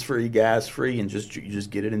 Maintenance free, gas free, and you just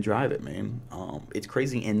get it and drive it, man. It's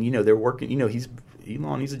crazy. And, you know, they're working, you know,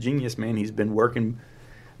 Elon, he's a genius, man. He's been working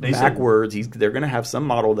backwards. They're going to have some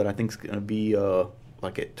model that I think is going to be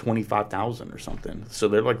like at 25,000 or something. So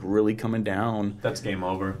they're like really coming down. That's game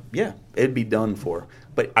over. Yeah, it'd be done for.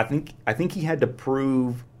 But I think he had to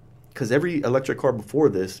prove, because every electric car before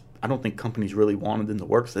this, I don't think companies really wanted in the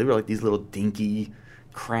works. They were like these little dinky,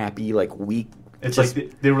 crappy, like weak. It's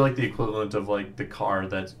like they were like the equivalent of like the car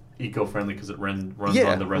that's eco-friendly because it runs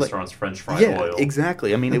on the restaurant's French fry oil. Yeah,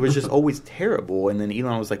 exactly. I mean, it was just always terrible. And then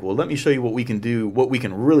Elon was like, well, let me show you what we can do, what we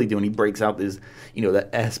can really do. And he breaks out this, you know,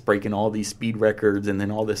 the S breaking all these speed records and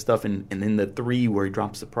then all this stuff. And then the 3 where he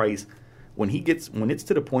drops the price. When it's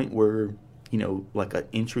to the point where, you know, like an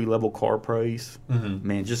entry-level car price,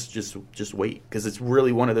 man, just wait. Because it's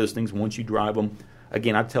really one of those things, once you drive them,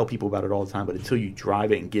 again, I tell people about it all the time, but until you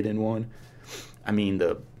drive it and get in one, I mean,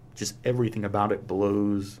 just everything about it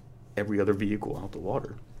blows every other vehicle out the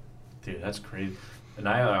water. Dude, that's crazy. And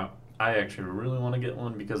I actually really want to get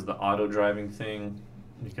one because of the auto driving thing.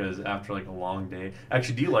 Because after like a long day,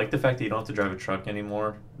 actually, do you like the fact that you don't have to drive a truck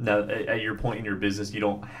anymore? Now, at your point in your business, you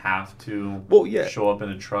don't have to show up in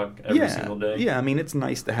a truck every single day. Yeah, I mean, it's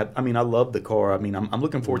nice to have. I mean, I love the car. I mean, I'm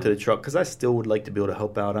looking forward to the truck because I still would like to be able to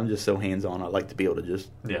help out. I'm just so hands on. I like to be able to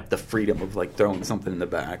just the freedom of like throwing something in the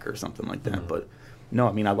back or something like that. But no,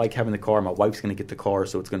 I mean, I like having the car. My wife's going to get the car,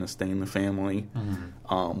 so it's going to stay in the family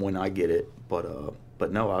when I get it.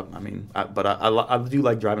 But no, I do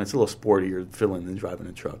like driving. It's a little sportier feeling than driving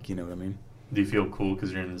a truck. You know what I mean? Do you feel cool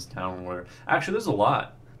because you're in this town where actually there's a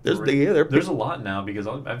lot. There's a lot now because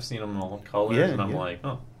I've seen them in all colors and I'm like,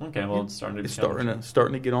 oh, okay, well it's starting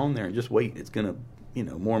to get on there and just wait. It's gonna, you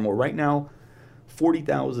know, more and more. Right now,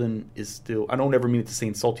 40,000 is still. I don't ever mean it to sound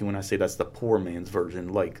insulting when I say that's the poor man's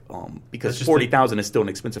version, like because 40,000 is still an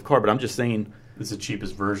expensive car. But I'm just saying it's the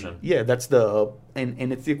cheapest version. Yeah, that's and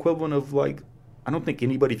it's the equivalent of like. I don't think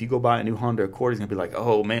anybody, if you go buy a new Honda Accord, is going to be like,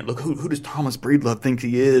 oh, man, look, who does Thomas Breedlove think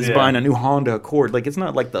he is buying a new Honda Accord? Like, it's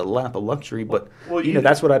not like the lap of luxury, but, you know,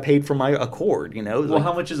 that's what I paid for my Accord, you know? Well, like,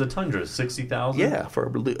 how much is a Tundra? $60,000? Yeah, for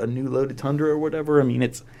a new loaded Tundra or whatever. I mean,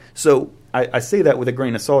 it's – so I say that with a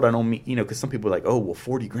grain of salt. I don't mean – you know, because some people are like, oh, well,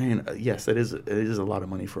 $40,000. Yes, it is a lot of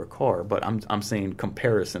money for a car, but I'm saying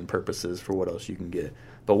comparison purposes for what else you can get.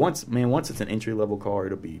 But once it's an entry-level car,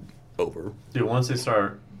 it'll be over. Dude, once they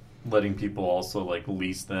start – letting people also like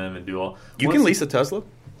lease them and do all. You can lease a Tesla.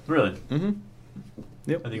 Really? Mm-hmm.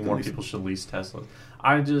 Yep. I think more people should lease Teslas.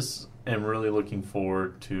 I just am really looking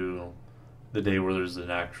forward to the day where there's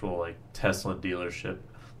an actual like Tesla dealership.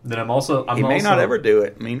 Then he may not ever do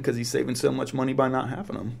it. I mean, because he's saving so much money by not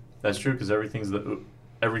having them. That's true because everything's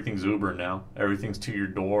Uber now. Everything's to your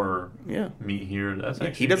door. Meet here. That's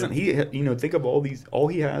actually he doesn't. Good. You know, think of all these. All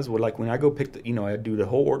he has would like when I go pick the. You know, I do the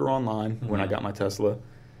whole order online when I got my Tesla.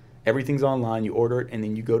 Everything's online. You order it, and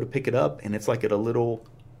then you go to pick it up, and it's like at a little,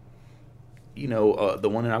 you know, the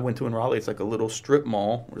one that I went to in Raleigh, it's like a little strip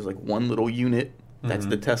mall. There's like one little unit. That's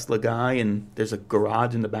the Tesla guy, and there's a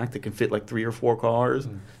garage in the back that can fit like 3 or 4 cars,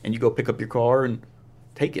 and you go pick up your car and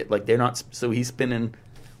take it. Like they're not. So he's spending,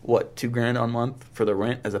 what, $2,000 a month for the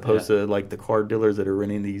rent, as opposed to like the car dealers that are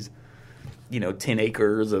renting these, you know, 10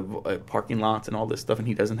 acres of parking lots and all this stuff, and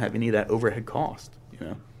he doesn't have any of that overhead cost, you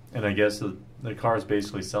know. And I guess the car is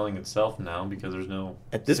basically selling itself now because there's no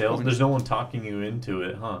sales. Point, there's no one talking you into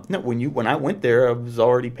it, huh? No, when I went there, I was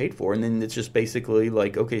already paid for, and then it's just basically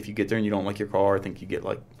like, okay, if you get there and you don't like your car, I think you get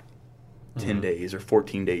like 10 days or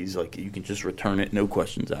 14 days, like you can just return it, no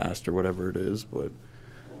questions asked or whatever it is. But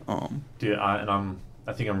dude, I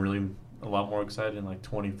think I'm really a lot more excited in like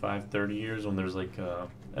 25, 30 years when there's like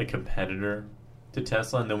a competitor to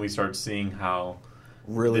Tesla, and then we start seeing how.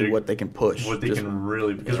 Really what they can push. What they can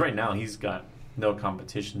really... Because right now he's got no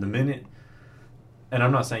competition. The minute... And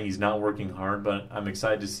I'm not saying he's not working hard, but I'm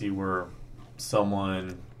excited to see where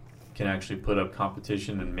someone can actually put up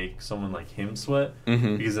competition and make someone like him sweat.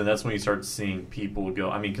 Because then that's when you start seeing people go...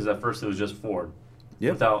 I mean, because at first it was just Ford.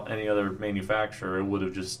 Yep. Without any other manufacturer, it would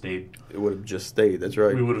have just stayed. It would have just stayed, that's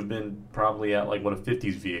right. We would have been probably at like what a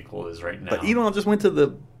 50s vehicle is right now. But Elon just went to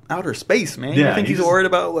the... outer space, man. Yeah, you think he's worried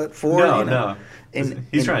about what for? No, no. And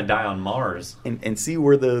he's trying to die on Mars. And see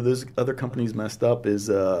where those other companies messed up is,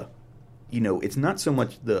 it's not so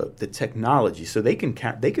much the technology. So they could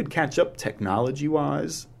catch up technology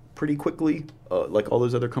wise pretty quickly, like all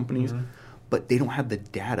those other companies. Mm-hmm. But they don't have the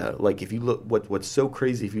data. Like if you look, what's so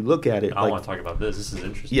crazy if you look at it. I want to talk about this. This is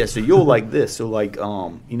interesting. Yeah, so you'll like this. So like,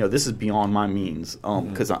 this is beyond my means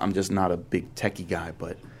because I'm just not a big techie guy.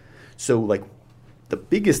 But so like, the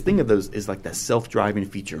biggest thing of those is like that self-driving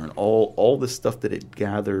feature and all the stuff that it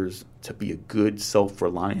gathers to be a good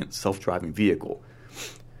self-reliant self-driving vehicle.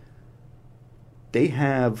 They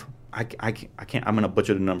have I can't I'm going to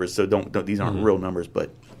butcher the numbers, so don't these aren't real numbers,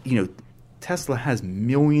 but Tesla has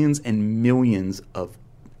millions and millions of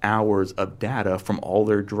hours of data from all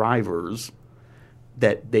their drivers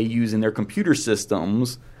that they use in their computer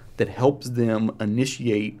systems that helps them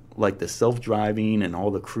initiate like the self-driving and all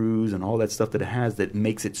the cruise and all that stuff that it has that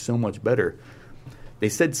makes it so much better. They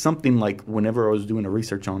said something like, whenever I was doing the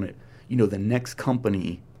research on it, the next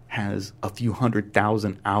company has a few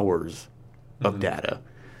 100,000 hours of data.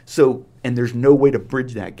 So, and there's no way to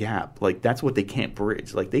bridge that gap. Like that's what they can't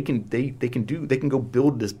bridge. Like they can go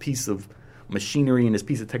build this piece of machinery and this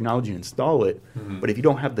piece of technology and install it. But if you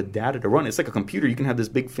don't have the data to run it, it's like a computer. You can have this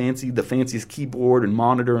the fanciest keyboard and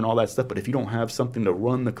monitor and all that stuff. But if you don't have something to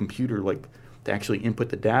run the computer, like to actually input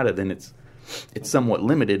the data, then it's somewhat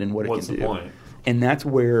limited in what it can do. What's the point? And that's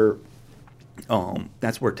where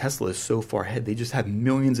Tesla is so far ahead. They just have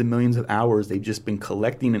millions and millions of hours they've just been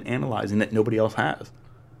collecting and analyzing that nobody else has.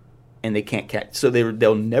 And they can't catch, so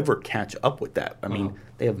they'll never catch up with that. I mean,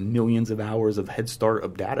 they have millions of hours of head start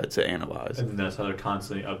of data to analyze. And that's how they're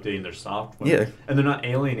constantly updating their software. Yeah. And they're not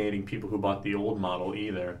alienating people who bought the old model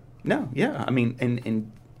either. No, yeah. I mean,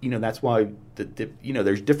 and that's why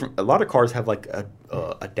there's different. A lot of cars have like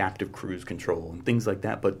adaptive cruise control and things like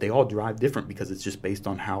that, but they all drive different because it's just based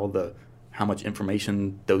on how much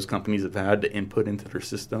information those companies have had to input into their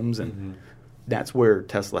systems, and that's where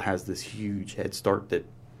Tesla has this huge head start that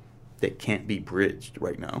can't be bridged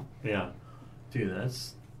right now. Yeah, dude,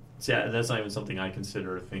 that's not even something I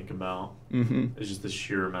consider or think about. It's just the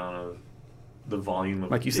sheer amount of the volume of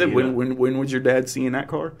like you data. said. When was your dad seeing that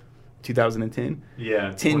car? 2010.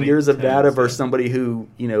 Yeah, 10 years of data versus somebody who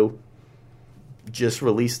just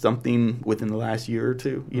released something within the last year or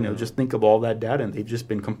two. Just think of all that data, and they've just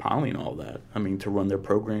been compiling all that. I mean, to run their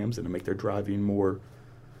programs and to make their driving more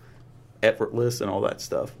effortless and all that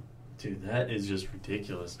stuff. Dude, that is just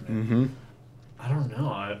ridiculous, man. I don't know.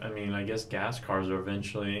 I mean, I guess gas cars are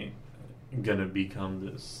eventually going to become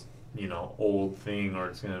this, old thing, or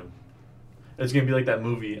it's going to be like that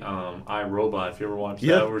movie, I, Robot, if you ever watched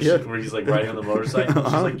that, where he's like riding on the motorcycle.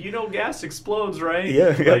 She's like, gas explodes, right?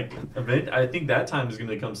 Yeah. Like, I think that time is going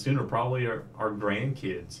to come sooner, probably our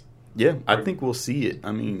grandkids. Yeah, I think we'll see it.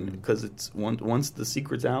 I mean, because it's once the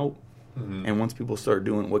secret's out, and once people start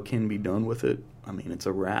doing what can be done with it, I mean, it's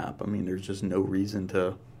a wrap. I mean, there's just no reason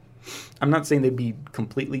to... I'm not saying they'd be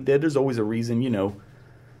completely dead. There's always a reason,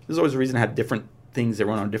 there's always a reason to have different things that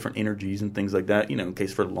run on different energies and things like that, in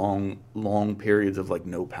case for long periods of, like,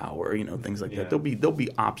 no power, things like that. There'll be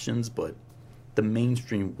options, but the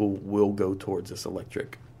mainstream will go towards this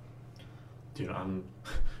electric. Dude,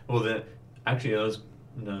 actually, that was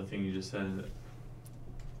another thing you just said.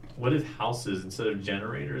 What if houses, instead of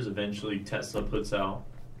generators, eventually Tesla puts out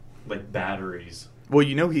like batteries? Well,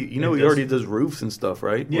 he already does roofs and stuff,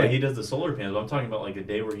 right? Yeah, he does the solar panels. I'm talking about like a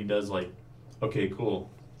day where he does like, okay,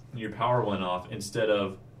 cool, your power went off. Instead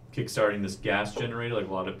of kickstarting this gas generator like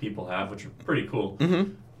a lot of people have, which are pretty cool.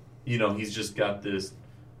 He's just got this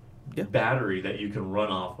battery that you can run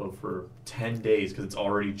off of for 10 days because it's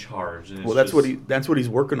already charged. And that's what he's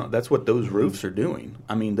working on. That's what those roofs are doing.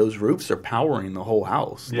 I mean, those roofs are powering the whole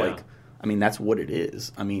house. Yeah. Like, I mean, that's what it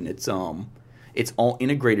is. I mean, it's all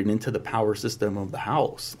integrated into the power system of the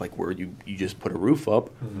house, like where you just put a roof up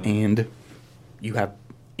and you have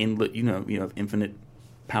infinite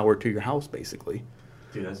power to your house, basically.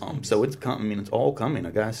 Dude, that's so it's coming. I mean, it's all coming.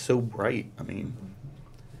 A guy's so bright. I mean,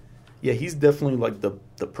 yeah, he's definitely like the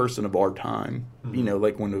person of our time.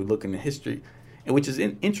 Like when we look into history, and which is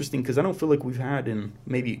interesting because I don't feel like we've had, in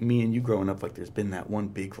maybe me and you growing up, like there's been that one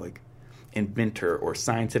big like inventor or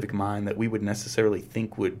scientific mind that we would necessarily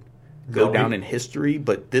think would go down in history.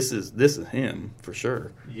 But this is him for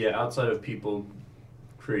sure. Yeah, outside of people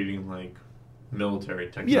creating like military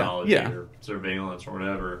technology or surveillance or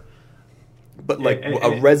whatever. But like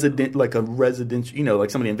a residential, like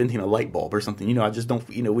somebody inventing a light bulb or something, I just don't,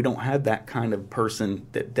 we don't have that kind of person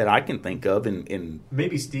that I can think of. And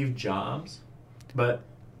maybe Steve Jobs, but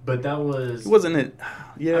But that was... Wasn't it?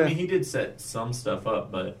 Yeah. I mean, he did set some stuff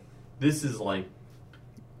up, but this is like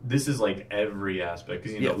every aspect.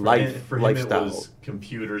 Because, for him it was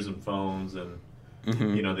computers and phones, and,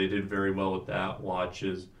 they did very well with that,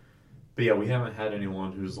 watches. But yeah, we haven't had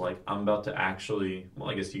anyone who's like, I'm about to actually, well,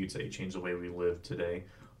 I guess you could say change the way we live today.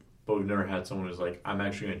 But we've never had someone who's like, I'm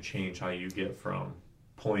actually going to change how you get from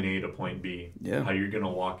point A to point B. Yeah. How you're going to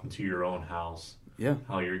walk into your own house. Yeah.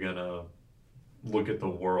 How you're going to look at the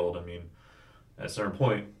world. I mean, at a certain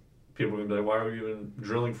point, people are going to be like, why are we even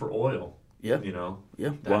drilling for oil? Yeah. Yeah.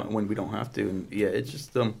 When we don't have to. And yeah, it's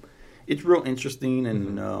just, it's real interesting,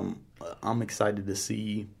 and I'm excited to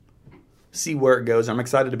see where it goes. I'm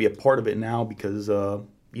excited to be a part of it now because,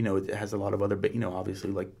 it has a lot of other,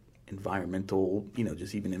 obviously like environmental,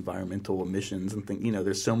 just even environmental emissions and things.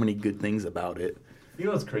 There's so many good things about it. You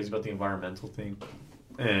know what's crazy about the environmental thing?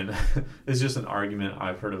 And it's just an argument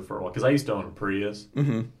I've heard of for a while. Because I used to own a Prius.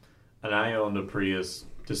 Mm-hmm. And I owned a Prius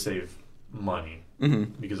to save money.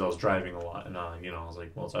 Mm-hmm. Because I was driving a lot. And, I was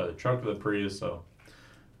like, well, it's either a truck or the Prius. So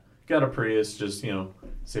got a Prius, just,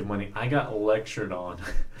 save money. I got lectured on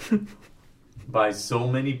by so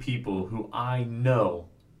many people who I know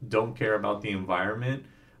don't care about the environment,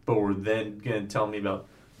 but were then going to tell me about,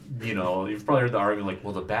 you've probably heard the argument like,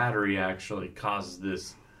 well, the battery actually causes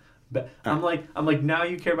this. But I'm like, now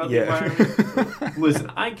you care about the environment? Listen,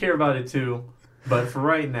 I care about it too, but for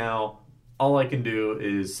right now, all I can do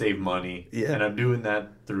is save money. Yeah. And I'm doing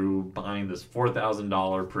that through buying this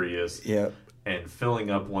 $4,000 Prius. Yep. And filling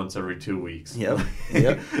up once every 2 weeks. Yep.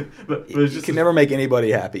 but it's just, you can never make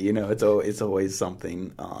anybody happy. It's always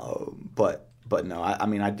something. But no,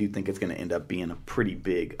 I do think it's going to end up being a pretty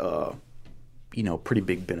big, pretty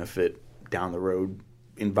big benefit down the road.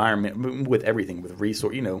 Environment with everything, with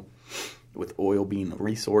resource, with oil being a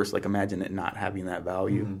resource. Like imagine it not having that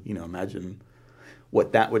value. Mm-hmm. Imagine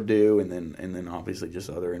what that would do, and then obviously just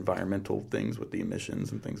other environmental things with the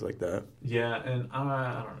emissions and things like that. Yeah, and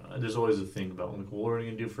I don't know. There's always a thing about like, what are we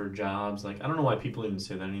gonna do for jobs? Like I don't know why people even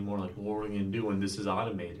say that anymore. Like, what are we gonna do when this is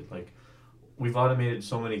automated? Like, we've automated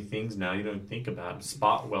so many things now. You don't even think about it.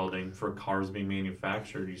 Spot welding for cars being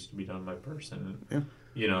manufactured used to be done by person. Yeah.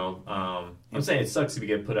 I'm saying it sucks if you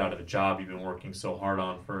get put out of a job you've been working so hard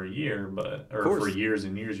on for a year, for years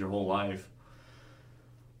and years, your whole life.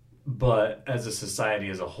 But as a society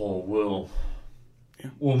as a whole,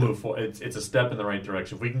 we'll move forward. It's a step in the right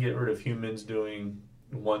direction. If we can get rid of humans doing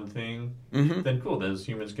one thing, then cool. Those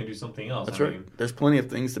humans can do something else. That's right. There's plenty of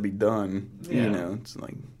things to be done. Yeah. It's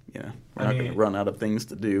like, we're not going to run out of things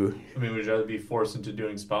to do. I mean, would you rather be forced into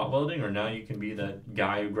doing spot welding, or now you can be that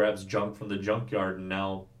guy who grabs junk from the junkyard and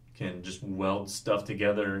now can just weld stuff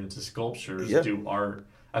together into sculptures, do art?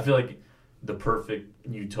 I feel like the perfect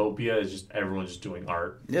utopia is just everyone's just doing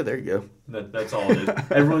art. Yeah, there you go. That's all it is.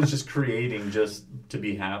 Everyone's just creating just to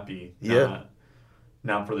be happy.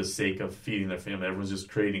 Not for the sake of feeding their family. Everyone's just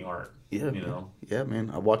creating art. Yeah. Yeah,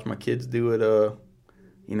 man. I watch my kids do it,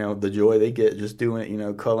 the joy they get just doing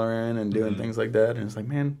it, coloring and doing things like that. And it's like,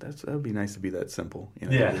 man, that would be nice to be that simple. I'm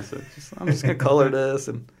just going to color this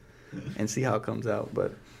and see how it comes out.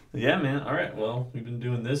 But yeah, man. All right. Well, we've been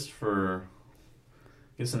doing this for,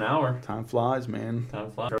 I guess, an hour. Time flies, man. Time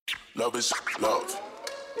flies. Love is love.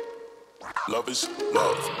 Love is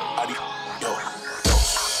love. Yo.